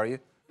so, are you?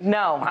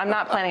 No, I'm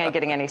not planning on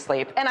getting any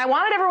sleep. And I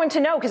wanted everyone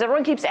to know, because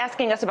everyone keeps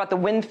asking us about the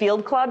Wynn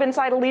Field Club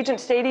inside Allegiant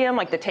Stadium.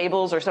 Like, the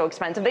tables are so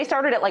expensive. They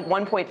started at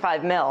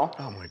 1.5 mil.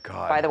 Oh my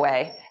God. By the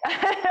way.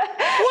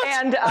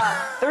 And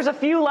there's a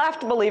few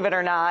left, believe it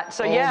or not.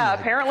 So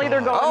apparently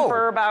they're going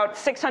for about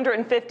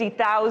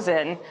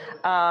 650,000. So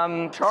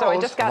I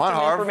just got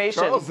some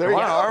information. Charles, Come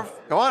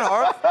on,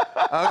 Harv.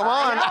 Come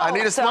on. I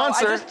need a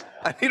sponsor.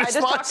 I need a sponsor. I just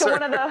talked to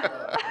one of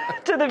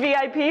the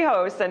VIP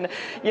hosts, and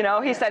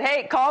he said,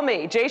 "Hey, call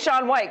me, Jay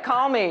Sean White.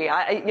 Call me.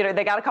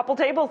 They got a couple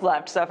tables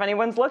left, so if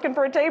anyone's looking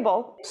for a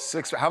table."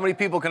 How many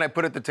people can I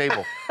put at the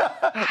table?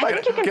 I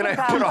think you can put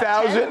about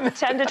 2,000?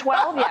 10 to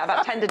 12. Yeah,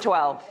 about 10 to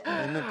 12.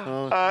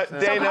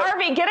 Dana, So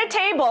Harvey, get a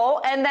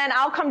table, and then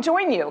I'll come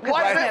join you. wait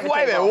a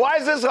minute, why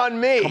is this on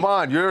me? Come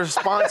on, you're a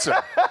sponsor.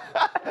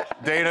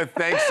 Dana,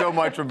 thanks so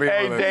much for being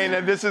with us. Hey,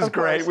 Dana, this is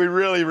great. We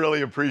really,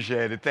 really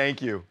appreciate it.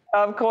 Thank you.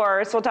 Of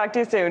course. We'll talk to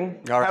you soon.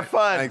 All right. Have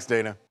fun. Thanks,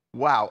 Dana.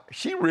 Wow,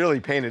 she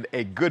really painted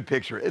a good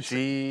picture. It's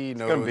going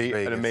to be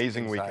an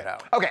amazing weekend.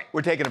 Okay,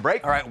 we're taking a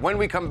break. All right, when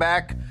we come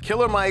back,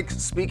 Killer Mike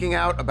speaking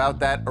out about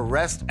that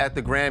arrest at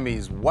the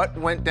Grammys. What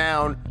went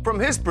down from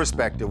his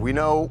perspective? We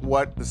know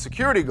what the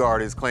security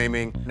guard is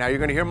claiming. Now you're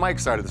going to hear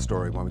Mike's side of the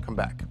story when we come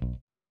back.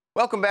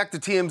 Welcome back to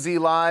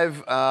TMZ Live.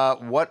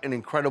 What an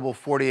incredible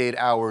 48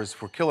 hours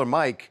for Killer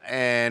Mike.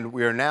 And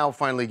we are now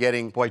finally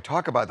getting... Boy,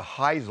 talk about the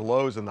highs,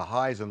 lows, and the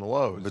highs and the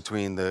lows.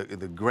 Between the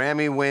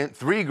Grammy win,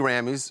 3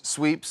 Grammys,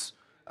 sweeps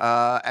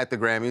at the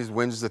Grammys,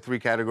 wins the 3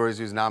 categories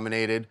he was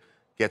nominated,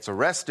 gets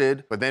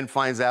arrested, but then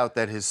finds out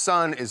that his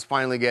son is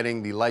finally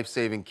getting the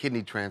life-saving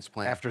kidney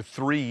transplant. After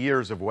 3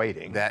 years of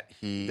waiting. That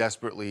he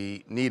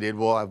desperately needed.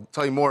 Well, I'll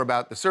tell you more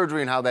about the surgery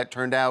and how that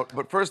turned out.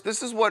 But first,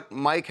 this is what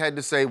Mike had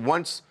to say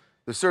once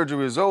the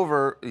surgery was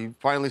over. He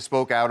finally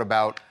spoke out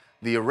about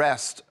the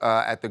arrest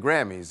at the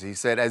Grammys. He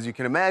said, as you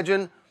can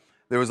imagine,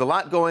 there was a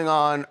lot going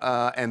on,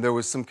 and there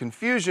was some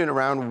confusion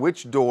around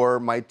which door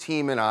my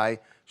team and I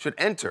should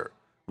enter.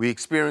 We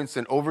experienced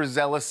an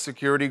overzealous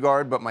security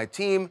guard, but my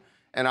team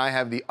and I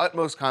have the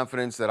utmost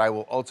confidence that I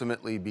will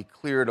ultimately be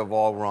cleared of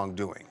all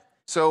wrongdoing.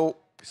 So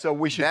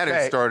we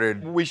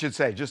should We should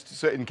say, just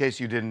so in case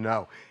you didn't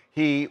know,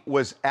 he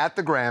was at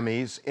the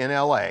Grammys in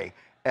LA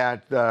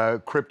at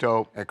the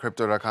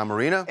Crypto.com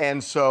Arena.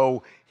 And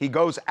so he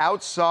goes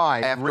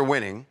outside. After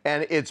winning.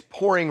 And it's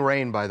pouring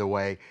rain, by the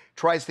way,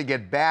 tries to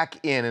get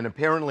back in, and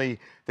apparently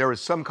there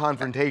was some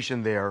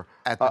confrontation there.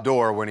 At the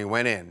door when he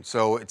went in.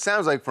 So it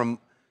sounds like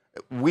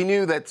we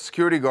knew that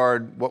security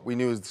guard, what we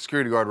knew is the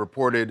security guard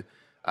reported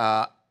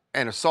an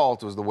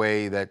assault was the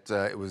way that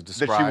it was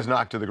described. That she was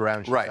knocked to the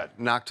ground, she said.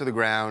 Knocked to the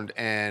ground,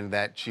 and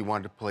that she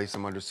wanted to place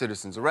him under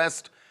citizen's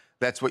arrest.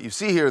 That's what you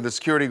see here, the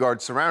security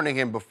guard surrounding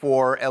him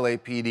before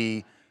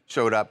LAPD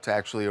showed up to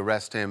actually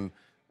arrest him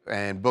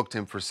and booked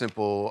him for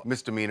simple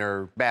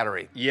misdemeanor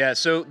battery. Yeah,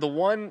 so the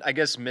one, I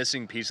guess,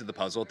 missing piece of the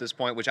puzzle at this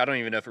point, which I don't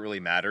even know if it really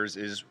matters,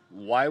 is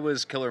why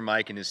was Killer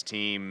Mike and his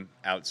team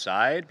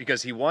outside?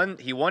 Because he won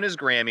his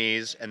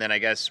Grammys, and then I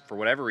guess for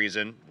whatever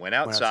reason went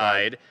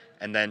outside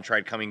and then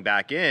tried coming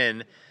back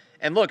in.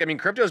 And look, I mean,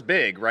 crypto's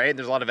big, right?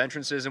 There's a lot of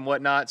entrances and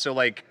whatnot. So,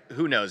 like,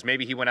 who knows?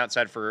 Maybe he went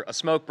outside for a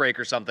smoke break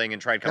or something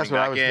and tried coming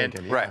back in.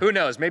 Thinking, yeah. Right. Who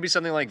knows? Maybe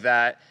something like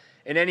that.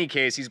 In any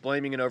case, he's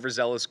blaming an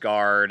overzealous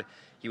guard.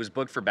 He was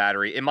booked for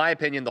battery. In my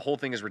opinion, the whole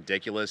thing is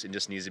ridiculous and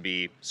just needs to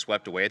be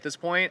swept away at this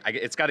point.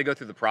 It's got to go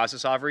through the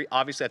process, Aubrey.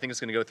 Obviously, I think it's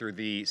going to go through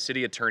the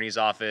city attorney's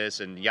office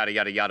and yada,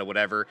 yada, yada,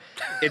 whatever.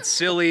 It's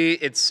silly.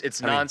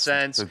 It's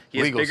nonsense. He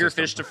has bigger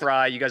fish to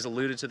fry. You guys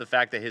alluded to the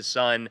fact that his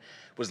son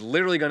was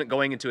literally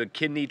going into a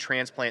kidney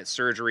transplant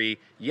surgery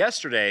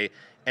yesterday,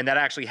 and that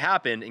actually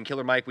happened. And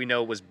Killer Mike, we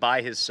know, was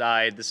by his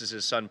side. This is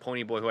his son,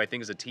 Ponyboy, who I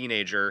think is a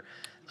teenager.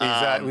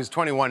 He's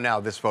 21 now.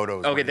 This photo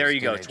is okay, there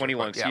you go,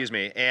 21, excuse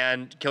me.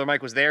 And Killer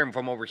Mike was there, and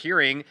from what we're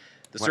hearing,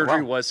 the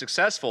surgery was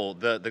successful.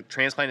 The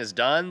transplant is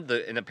done,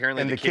 and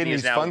apparently the kidney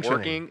is now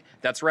working.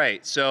 That's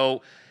right.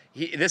 So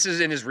This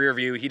is in his rear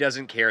view. He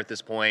doesn't care at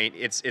this point.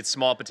 It's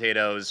small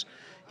potatoes.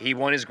 He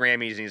won his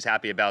Grammys, and he's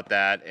happy about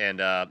that.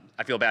 And I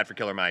feel bad for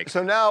Killer Mike.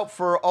 So now,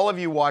 for all of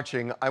you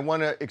watching, I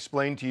want to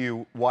explain to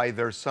you why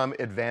there's some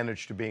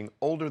advantage to being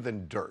older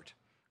than dirt,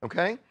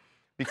 okay?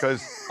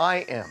 Because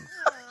I am.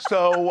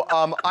 So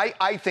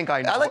I think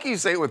I know. I like you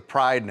say it with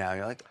pride now.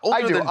 You're like, older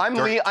I do. than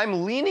dirt.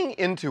 I'm leaning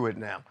into it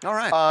now. All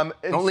right.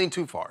 Don't lean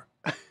too far.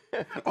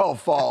 Oh,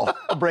 fall,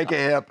 break a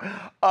hip.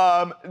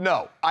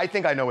 No, I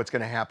think I know what's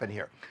going to happen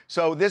here.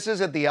 So this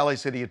is at the LA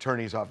City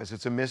Attorney's Office.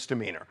 It's a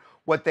misdemeanor.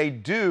 What they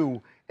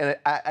do, and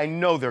I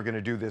know they're going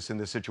to do this in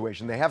this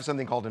situation, they have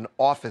something called an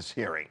office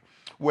hearing,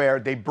 where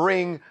they'll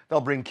bring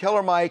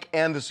Killer Mike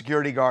and the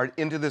security guard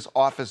into this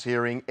office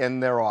hearing in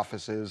their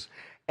offices,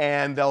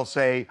 and they'll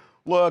say,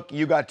 look,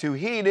 you got too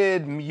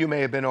heated, you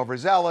may have been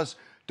overzealous,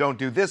 don't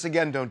do this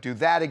again, don't do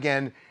that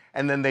again.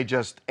 And then they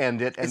just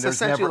end it. And it's there's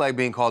essentially never, like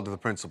being called to the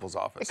principal's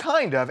office.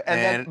 Kind of.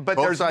 But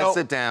both there's sides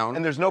sit down.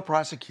 And there's no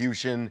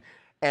prosecution,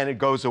 and it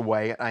goes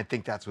away. And I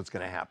think that's what's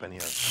going to happen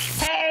here.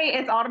 Hey,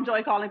 it's Autumn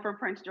Joy calling from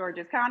Prince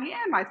George's County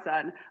and my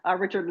son,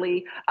 Richard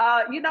Lee.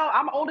 You know,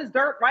 I'm old as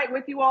dirt, right,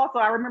 with you all, so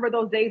I remember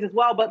those days as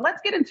well. But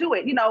let's get into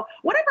it. You know,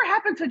 whatever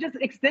happened to just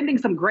extending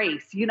some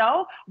grace, you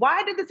know?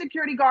 Why did the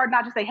security guard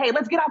not just say, hey,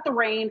 let's get out the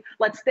rain,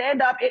 let's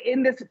stand up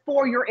in this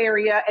foyer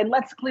area, and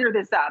let's clear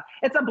this up?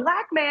 It's a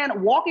black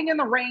man walking in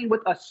the rain with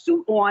a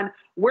suit on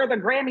where the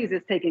Grammys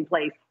is taking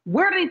place.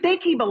 Where did he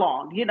think he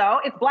belonged? You know,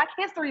 it's Black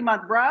History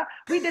Month, bruh.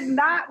 We did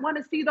not want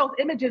to see those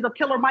images of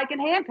Killer Mike in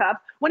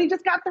handcuffs when he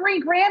just got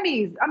 3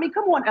 Grammys. I mean,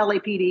 come on,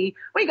 LAPD.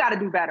 We got to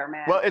do better,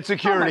 man. Well, it's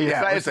security.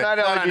 It's not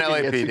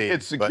LAPD.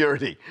 It's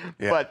security.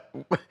 But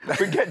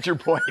we get your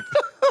point.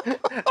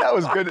 That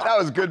was good. That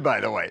was good, by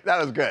the way. That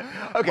was good.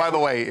 Okay. By the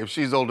way, if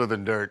she's older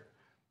than dirt,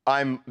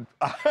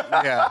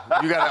 yeah,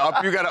 you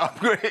gotta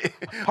upgrade.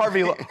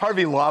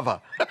 Harvey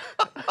Lava.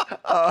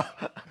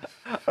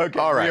 Okay,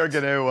 all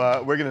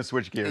right. We're gonna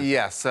switch gears.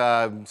 Yes,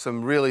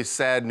 some really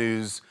sad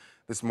news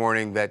this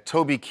morning that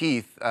Toby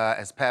Keith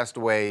has passed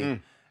away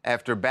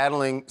after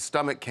battling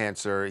stomach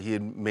cancer. He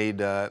had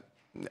made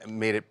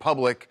it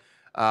public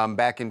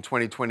back in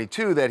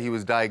 2022 that he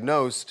was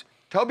diagnosed.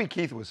 Toby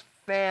Keith was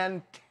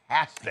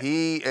fantastic.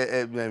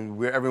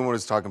 Everyone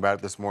was talking about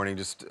it this morning.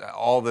 Just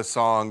all the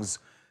songs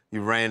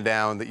you ran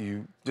down that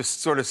you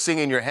just sort of sing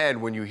in your head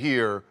when you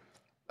hear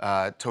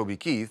Toby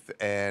Keith,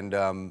 and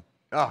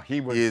he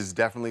is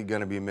definitely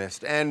going to be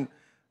missed. And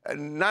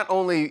not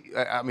only,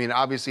 I mean,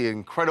 obviously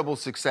incredible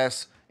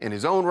success in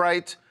his own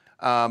right,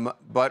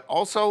 but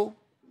also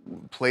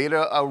played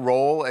a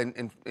role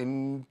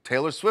in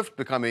Taylor Swift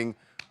becoming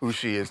who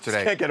she is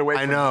today. Can't get away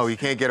from I know, you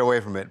can't get away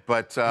from it.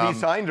 But he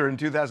signed her in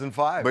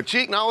 2005. But she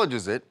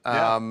acknowledges it.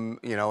 Yeah.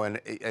 You know, and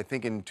I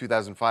think in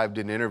 2005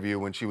 did an interview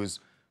when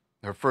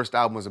her first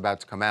album was about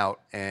to come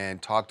out,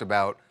 and talked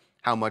about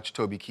how much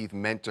Toby Keith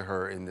meant to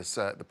her in this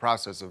the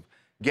process of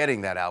getting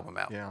that album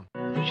out. Yeah.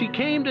 She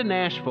came to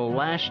Nashville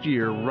last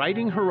year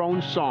writing her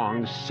own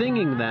songs,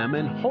 singing them,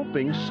 and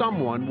hoping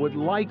someone would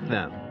like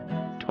them.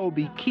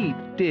 Toby Keith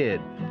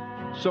did.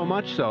 So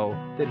much so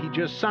that he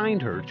just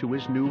signed her to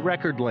his new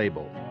record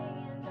label.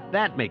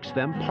 That makes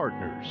them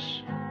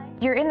partners.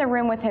 You're in the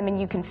room with him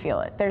and you can feel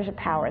it. There's a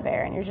power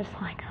there, and you're just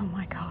like, oh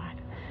my God.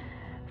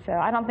 So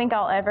I don't think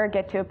I'll ever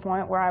get to a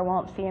point where I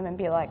won't see him and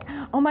be like,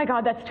 oh my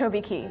God, that's Toby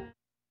Keith.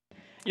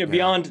 You know,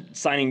 beyond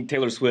signing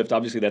Taylor Swift,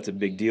 obviously that's a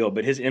big deal,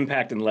 but his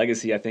impact and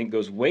legacy, I think,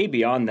 goes way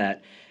beyond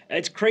that.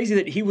 It's crazy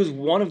that he was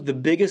one of the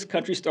biggest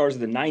country stars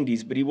of the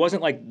 90s, but he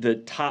wasn't like the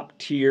top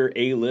tier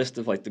A-list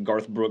of like the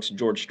Garth Brooks,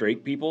 George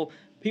Strait people.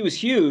 He was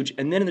huge,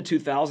 and then in the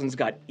 2000s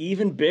got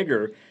even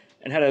bigger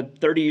and had a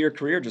 30-year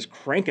career just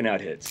cranking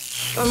out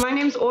hits. My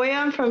name's Oya.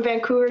 I'm from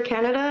Vancouver,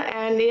 Canada.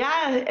 And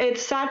yeah,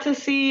 it's sad to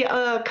see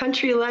a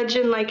country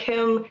legend like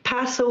him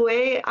pass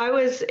away. I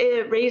was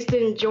raised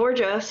in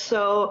Georgia,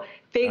 so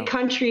big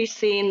country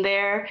scene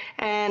there.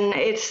 And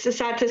it's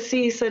sad to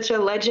see such a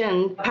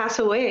legend pass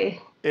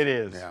away. It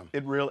is. Yeah.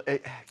 It really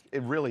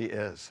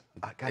is.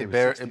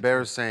 It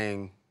bears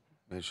saying,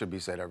 it should be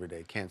said every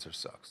day, cancer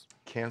sucks.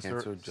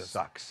 Cancer just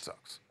sucks.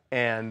 Sucks.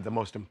 And the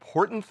most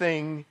important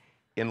thing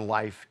in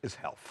life is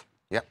health.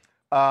 Yep.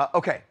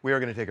 Okay, we are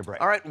going to take a break.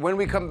 All right, when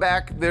we come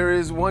back, there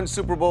is one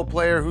Super Bowl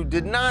player who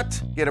did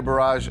not get a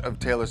barrage of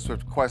Taylor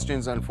Swift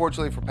questions.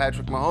 Unfortunately for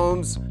Patrick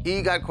Mahomes,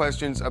 he got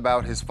questions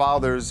about his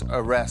father's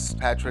arrest.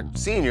 Patrick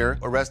Sr.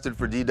 arrested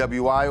for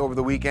DWI over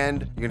the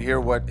weekend. You can hear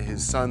what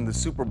his son, the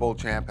Super Bowl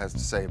champ, has to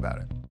say about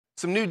it.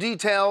 Some new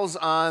details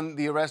on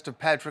the arrest of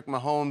Patrick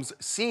Mahomes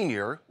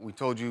Sr., we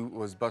told you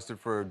was busted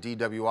for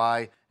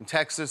DWI in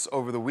Texas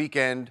over the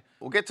weekend.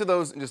 We'll get to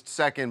those in just a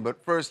second,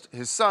 but first,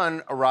 his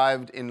son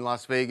arrived in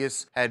Las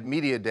Vegas, had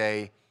media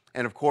day,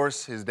 and of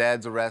course, his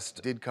dad's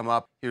arrest did come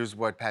up. Here's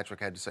what Patrick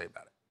had to say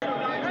about it.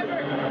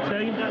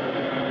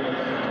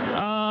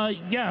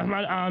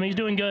 Yeah, he's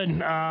doing good.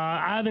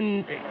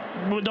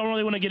 Don't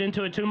really want to get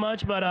into it too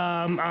much, but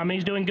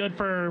he's doing good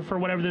for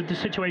whatever the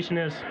situation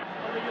is.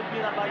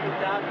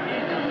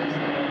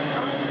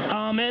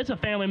 It's a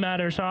family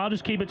matter, so I'll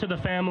just keep it to the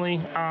family,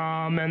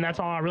 and that's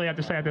all I really have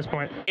to say at this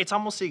point. It's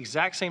almost the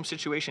exact same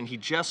situation he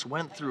just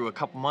went through a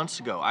couple months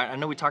ago. I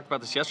know we talked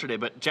about this yesterday,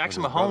 but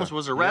Jackson Mahomes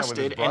was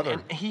arrested,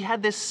 and he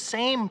had this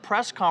same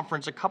press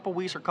conference a couple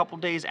weeks or a couple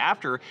days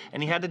after,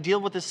 and he had to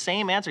deal with the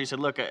same answer. He said,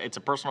 look, it's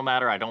a personal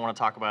matter. I don't want to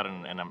talk about it,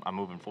 and I'm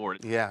moving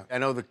forward. Yeah, I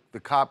know the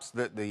cops,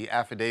 the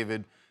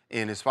affidavit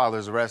in his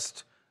father's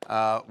arrest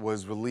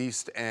was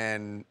released,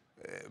 and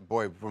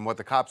boy, from what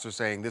the cops are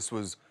saying, this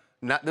was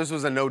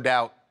a no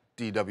doubt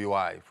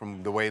DWI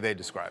from the way they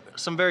describe it.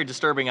 Some very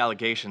disturbing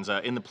allegations.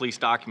 In the police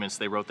documents,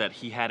 they wrote that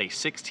he had a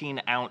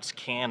 16-ounce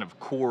can of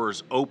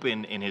Coors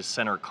open in his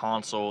center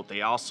console.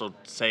 They also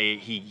say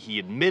he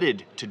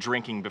admitted to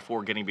drinking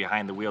before getting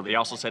behind the wheel. They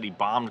also said he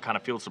bombed kind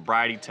of field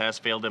sobriety tests,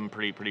 failed them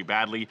pretty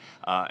badly,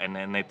 and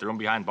then they threw him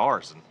behind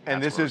bars.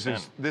 And this is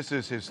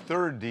his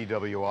third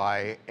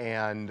DWI,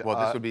 and well,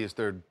 this would be his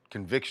third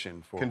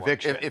conviction for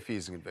conviction if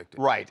he's convicted.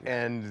 Right,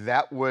 and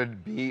that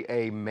would be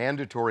a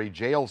mandatory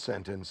jail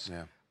sentence.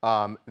 Yeah.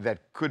 That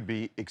could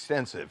be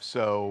extensive.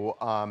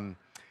 So,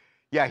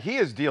 yeah, he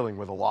is dealing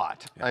with a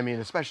lot. Yeah. I mean,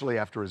 especially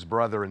after his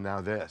brother and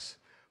now this.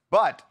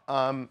 But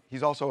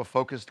he's also a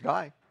focused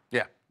guy.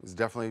 Yeah, he's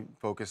definitely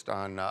focused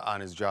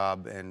on his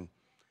job, and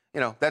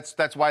you know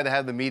that's why they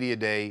have the media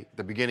day at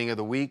the beginning of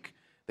the week.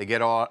 They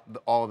get all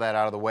of that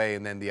out of the way,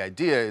 and then the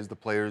idea is the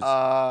players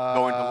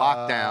go into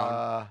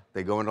lockdown.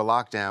 They go into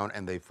lockdown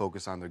and they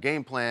focus on their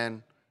game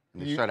plan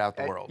and they shut out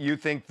the world. You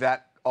think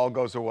that all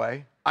goes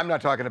away? I'm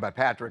not talking about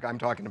Patrick. I'm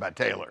talking about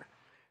Taylor.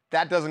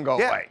 That doesn't go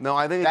away. No,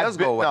 I think it does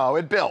go away. No,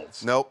 it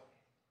builds. Nope.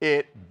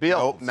 It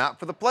builds. Nope, not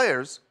for the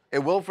players. It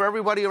will for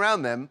everybody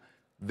around them.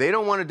 They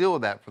don't want to deal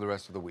with that for the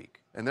rest of the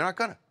week, and they're not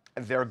gonna.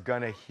 They're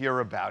gonna hear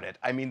about it.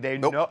 I mean, they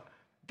know.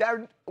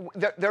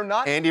 They're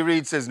not. Andy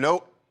Reid says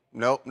nope,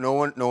 no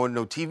one,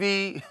 no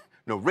TV.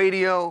 No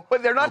radio,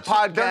 but they're not. No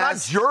podcasts. They're not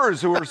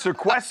jurors who are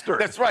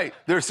sequestered. That's right.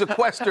 They're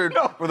sequestered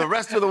for the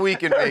rest of the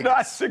week in Vegas. Vegas. They're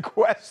not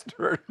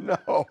sequestered. No.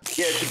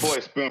 Yeah, it's your boy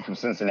Spoon from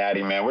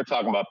Cincinnati, man. We're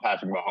talking about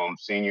Patrick Mahomes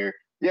Sr.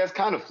 Yeah, it's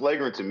kind of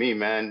flagrant to me,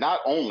 man. Not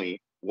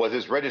only was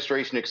his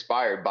registration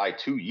expired by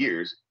 2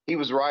 years, he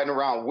was riding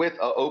around with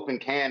an open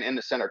can in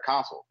the center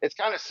console. It's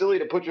kind of silly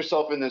to put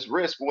yourself in this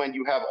risk when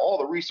you have all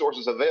the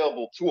resources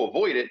available to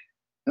avoid it.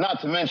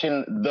 Not to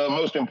mention the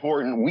most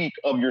important week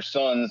of your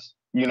son's,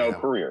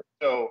 career.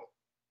 So.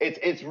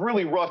 It's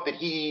really rough that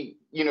he,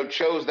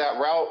 chose that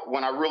route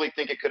when I really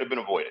think it could have been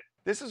avoided.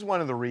 This is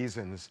one of the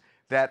reasons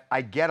that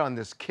I get on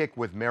this kick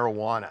with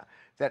marijuana,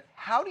 that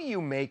how do you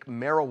make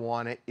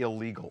marijuana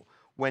illegal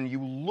when you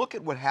look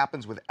at what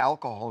happens with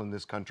alcohol in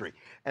this country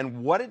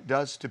and what it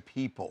does to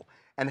people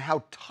and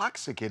how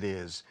toxic it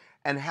is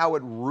and how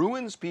it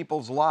ruins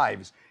people's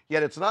lives,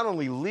 yet it's not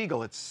only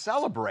legal, it's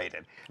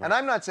celebrated. Right. And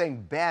I'm not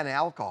saying ban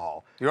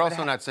alcohol. You're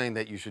also not saying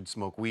that you should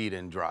smoke weed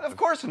and drive. Of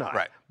course not.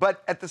 Right.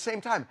 But at the same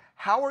time,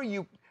 how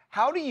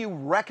do you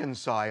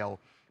reconcile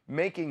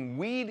making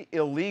weed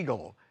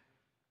illegal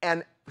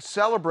and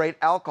celebrate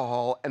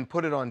alcohol and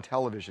put it on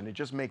television? It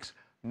just makes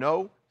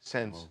no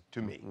sense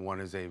to me. One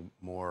is a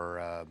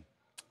more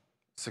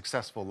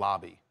successful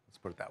lobby.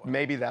 Put it that way.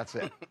 Maybe that's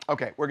it.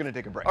 Okay, we're going to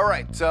take a break. All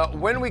right,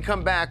 when we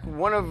come back,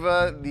 one of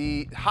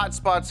the hot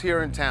spots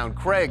here in town,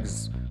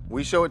 Craig's.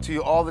 We show it to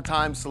you all the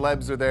time.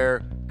 Celebs are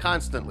there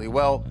constantly.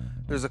 Well,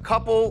 there's a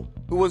couple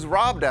who was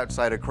robbed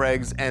outside of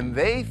Craig's, and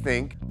they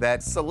think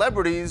that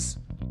celebrities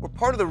were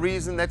part of the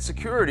reason that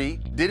security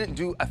didn't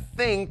do a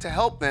thing to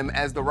help them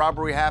as the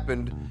robbery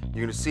happened.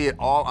 You're going to see it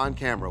all on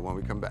camera when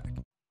we come back.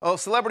 Oh,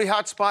 celebrity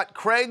hotspot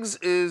Craig's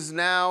is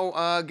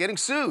now getting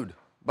sued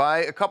by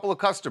a couple of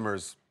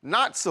customers.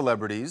 Not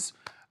celebrities,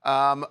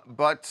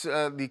 but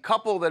the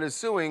couple that is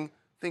suing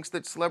thinks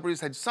that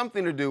celebrities had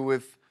something to do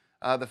with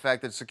the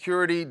fact that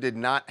security did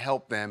not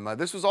help them.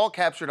 This was all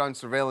captured on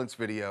surveillance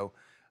video,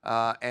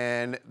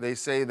 and they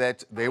say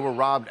that they were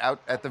robbed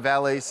out at the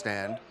valet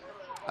stand.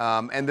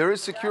 And there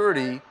is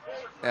security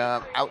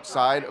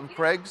outside of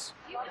Craig's,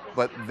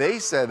 but they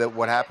said that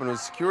what happened was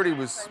security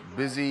was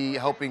busy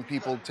helping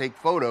people take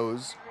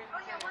photos,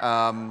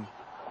 and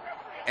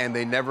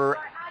they never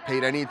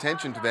paid any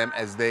attention to them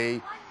as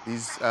the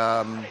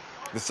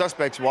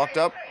suspects walked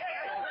up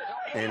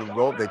and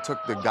they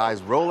took the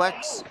guy's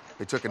Rolex,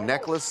 they took a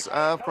necklace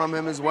from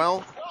him as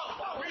well,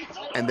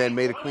 and then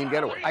made a clean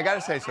getaway. I got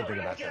to say something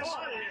about this.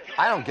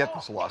 I don't get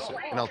this lawsuit,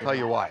 and I'll tell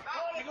you why.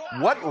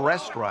 What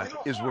restaurant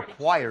is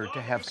required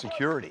to have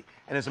security?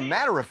 And as a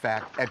matter of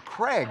fact, at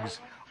Craig's,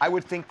 I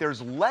would think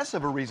there's less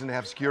of a reason to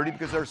have security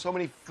because there are so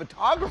many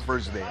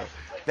photographers there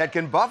that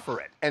can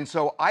buffer it. And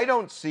so I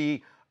don't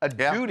see a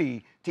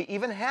duty to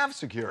even have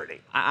security.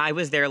 I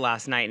was there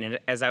last night, and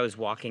as I was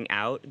walking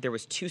out, there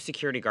was 2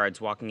 security guards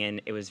walking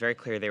in. It was very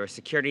clear they were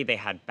security. They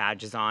had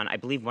badges on. I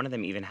believe one of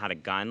them even had a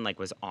gun,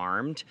 was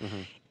armed.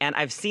 Mm-hmm. And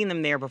I've seen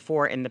them there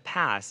before in the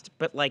past,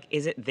 but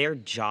is it their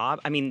job?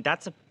 I mean,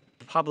 that's a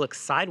public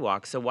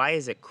sidewalk, so why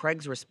is it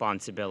Craig's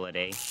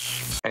responsibility?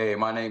 Hey,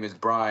 my name is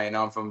Brian.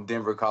 I'm from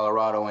Denver,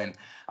 Colorado, and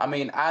I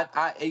mean,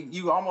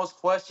 you almost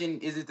question: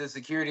 is it the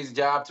security's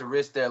job to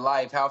risk their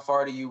life? How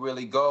far do you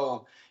really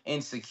go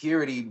in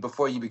security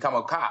before you become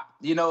a cop?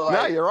 You know, like,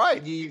 no, you're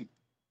right. He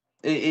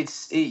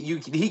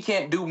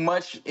can't do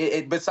much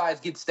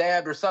besides get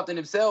stabbed or something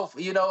himself.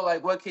 You know,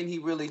 like what can he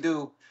really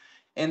do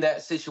in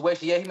that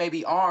situation? Yeah, he may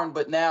be armed,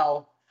 but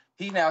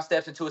he now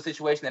steps into a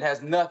situation that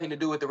has nothing to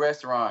do with the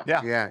restaurant.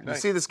 Yeah. You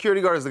see the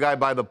security guard is the guy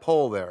by the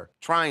pole there,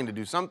 trying to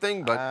do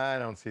something, but I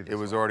don't see this. It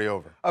was already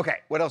over. Okay,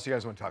 what else do you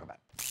guys want to talk about?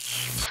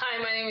 Hi,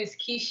 my name is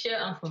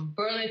Keisha. I'm from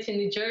Burlington,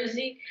 New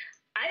Jersey.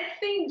 I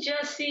think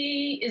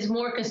Jussie is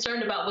more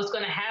concerned about what's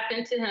going to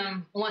happen to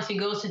him once he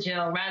goes to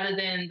jail rather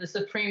than the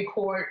Supreme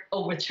Court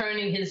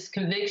overturning his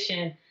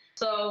conviction.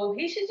 So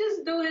he should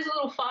just do his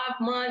little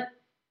 5-month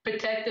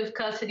protective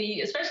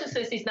custody, especially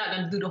since he's not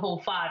going to do the whole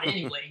 5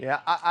 anyway. Yeah,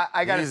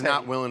 I got to say. He's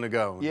not willing to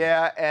go.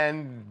 Yeah,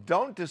 and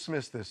don't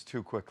dismiss this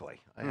too quickly.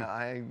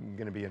 I'm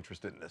going to be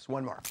interested in this.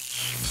 One more.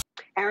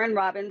 Aaron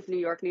Robbins, New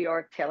York, New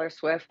York, Taylor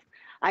Swift.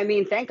 I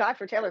mean, thank God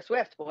for Taylor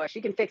Swift, boy. She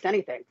can fix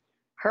anything.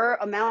 Her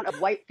amount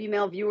of white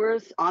female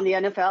viewers on the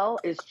NFL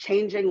is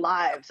changing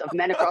lives of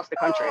men across the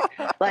country.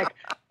 Like,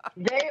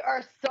 they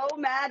are so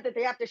mad that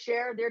they have to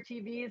share their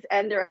TVs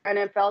and their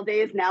NFL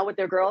days now with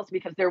their girls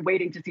because they're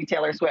waiting to see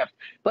Taylor Swift.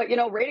 But, you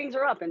know, ratings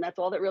are up, and that's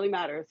all that really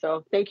matters.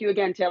 So thank you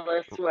again,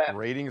 Taylor Swift.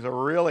 Ratings are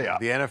really up.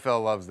 The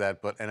NFL loves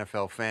that, but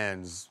NFL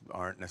fans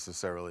aren't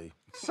necessarily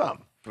thrilled.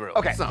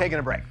 Okay, taking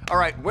a break. All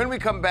right, when we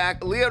come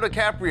back, Leo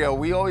DiCaprio,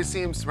 we always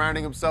see him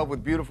surrounding himself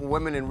with beautiful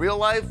women in real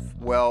life.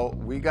 Well,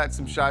 we got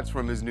some shots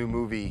from his new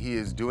movie. He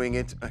is doing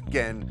it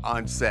again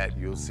on set.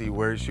 You'll see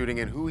where he's shooting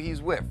and who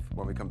he's with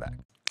when we come back.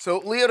 So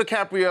Leo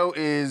DiCaprio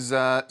is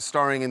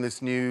starring in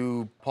this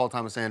new Paul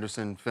Thomas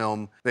Anderson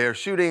film. They are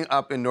shooting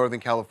up in Northern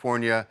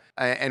California,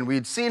 and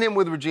we'd seen him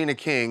with Regina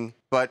King,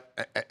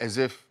 but as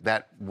if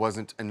that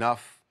wasn't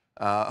enough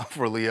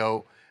for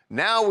Leo,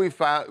 now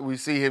we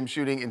see him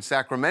shooting in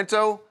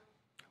Sacramento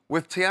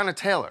with Tiana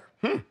Taylor.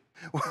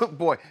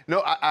 Boy,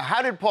 no,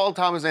 how did Paul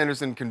Thomas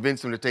Anderson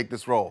convince him to take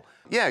this role?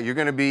 Yeah, you're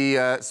going to be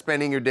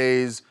spending your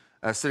days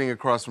sitting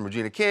across from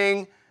Regina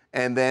King,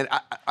 and then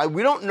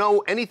we don't know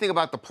anything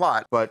about the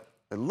plot, but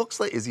it looks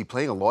like, is he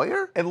playing a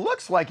lawyer? It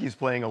looks like he's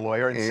playing a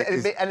lawyer. And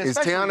is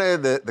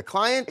Tiana the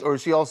client, or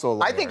is she also a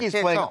lawyer? I think he's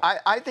playing.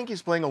 I think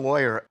he's playing a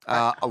lawyer.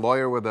 A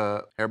lawyer with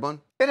a hair bun?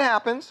 It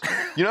happens.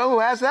 You know who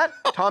has that?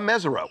 Tom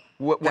Mesereau,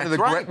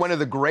 one of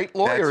the great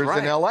lawyers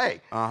in L.A.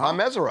 Tom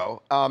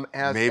Mesereau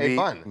has a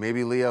bun.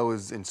 Maybe Leo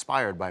is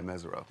inspired by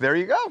Mesereau. There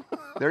you go.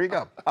 There you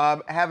go.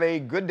 Have a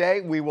good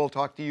day. We will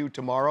talk to you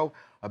tomorrow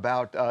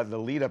about the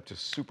lead up to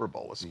Super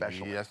Bowl,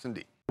 especially. Yes,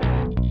 indeed.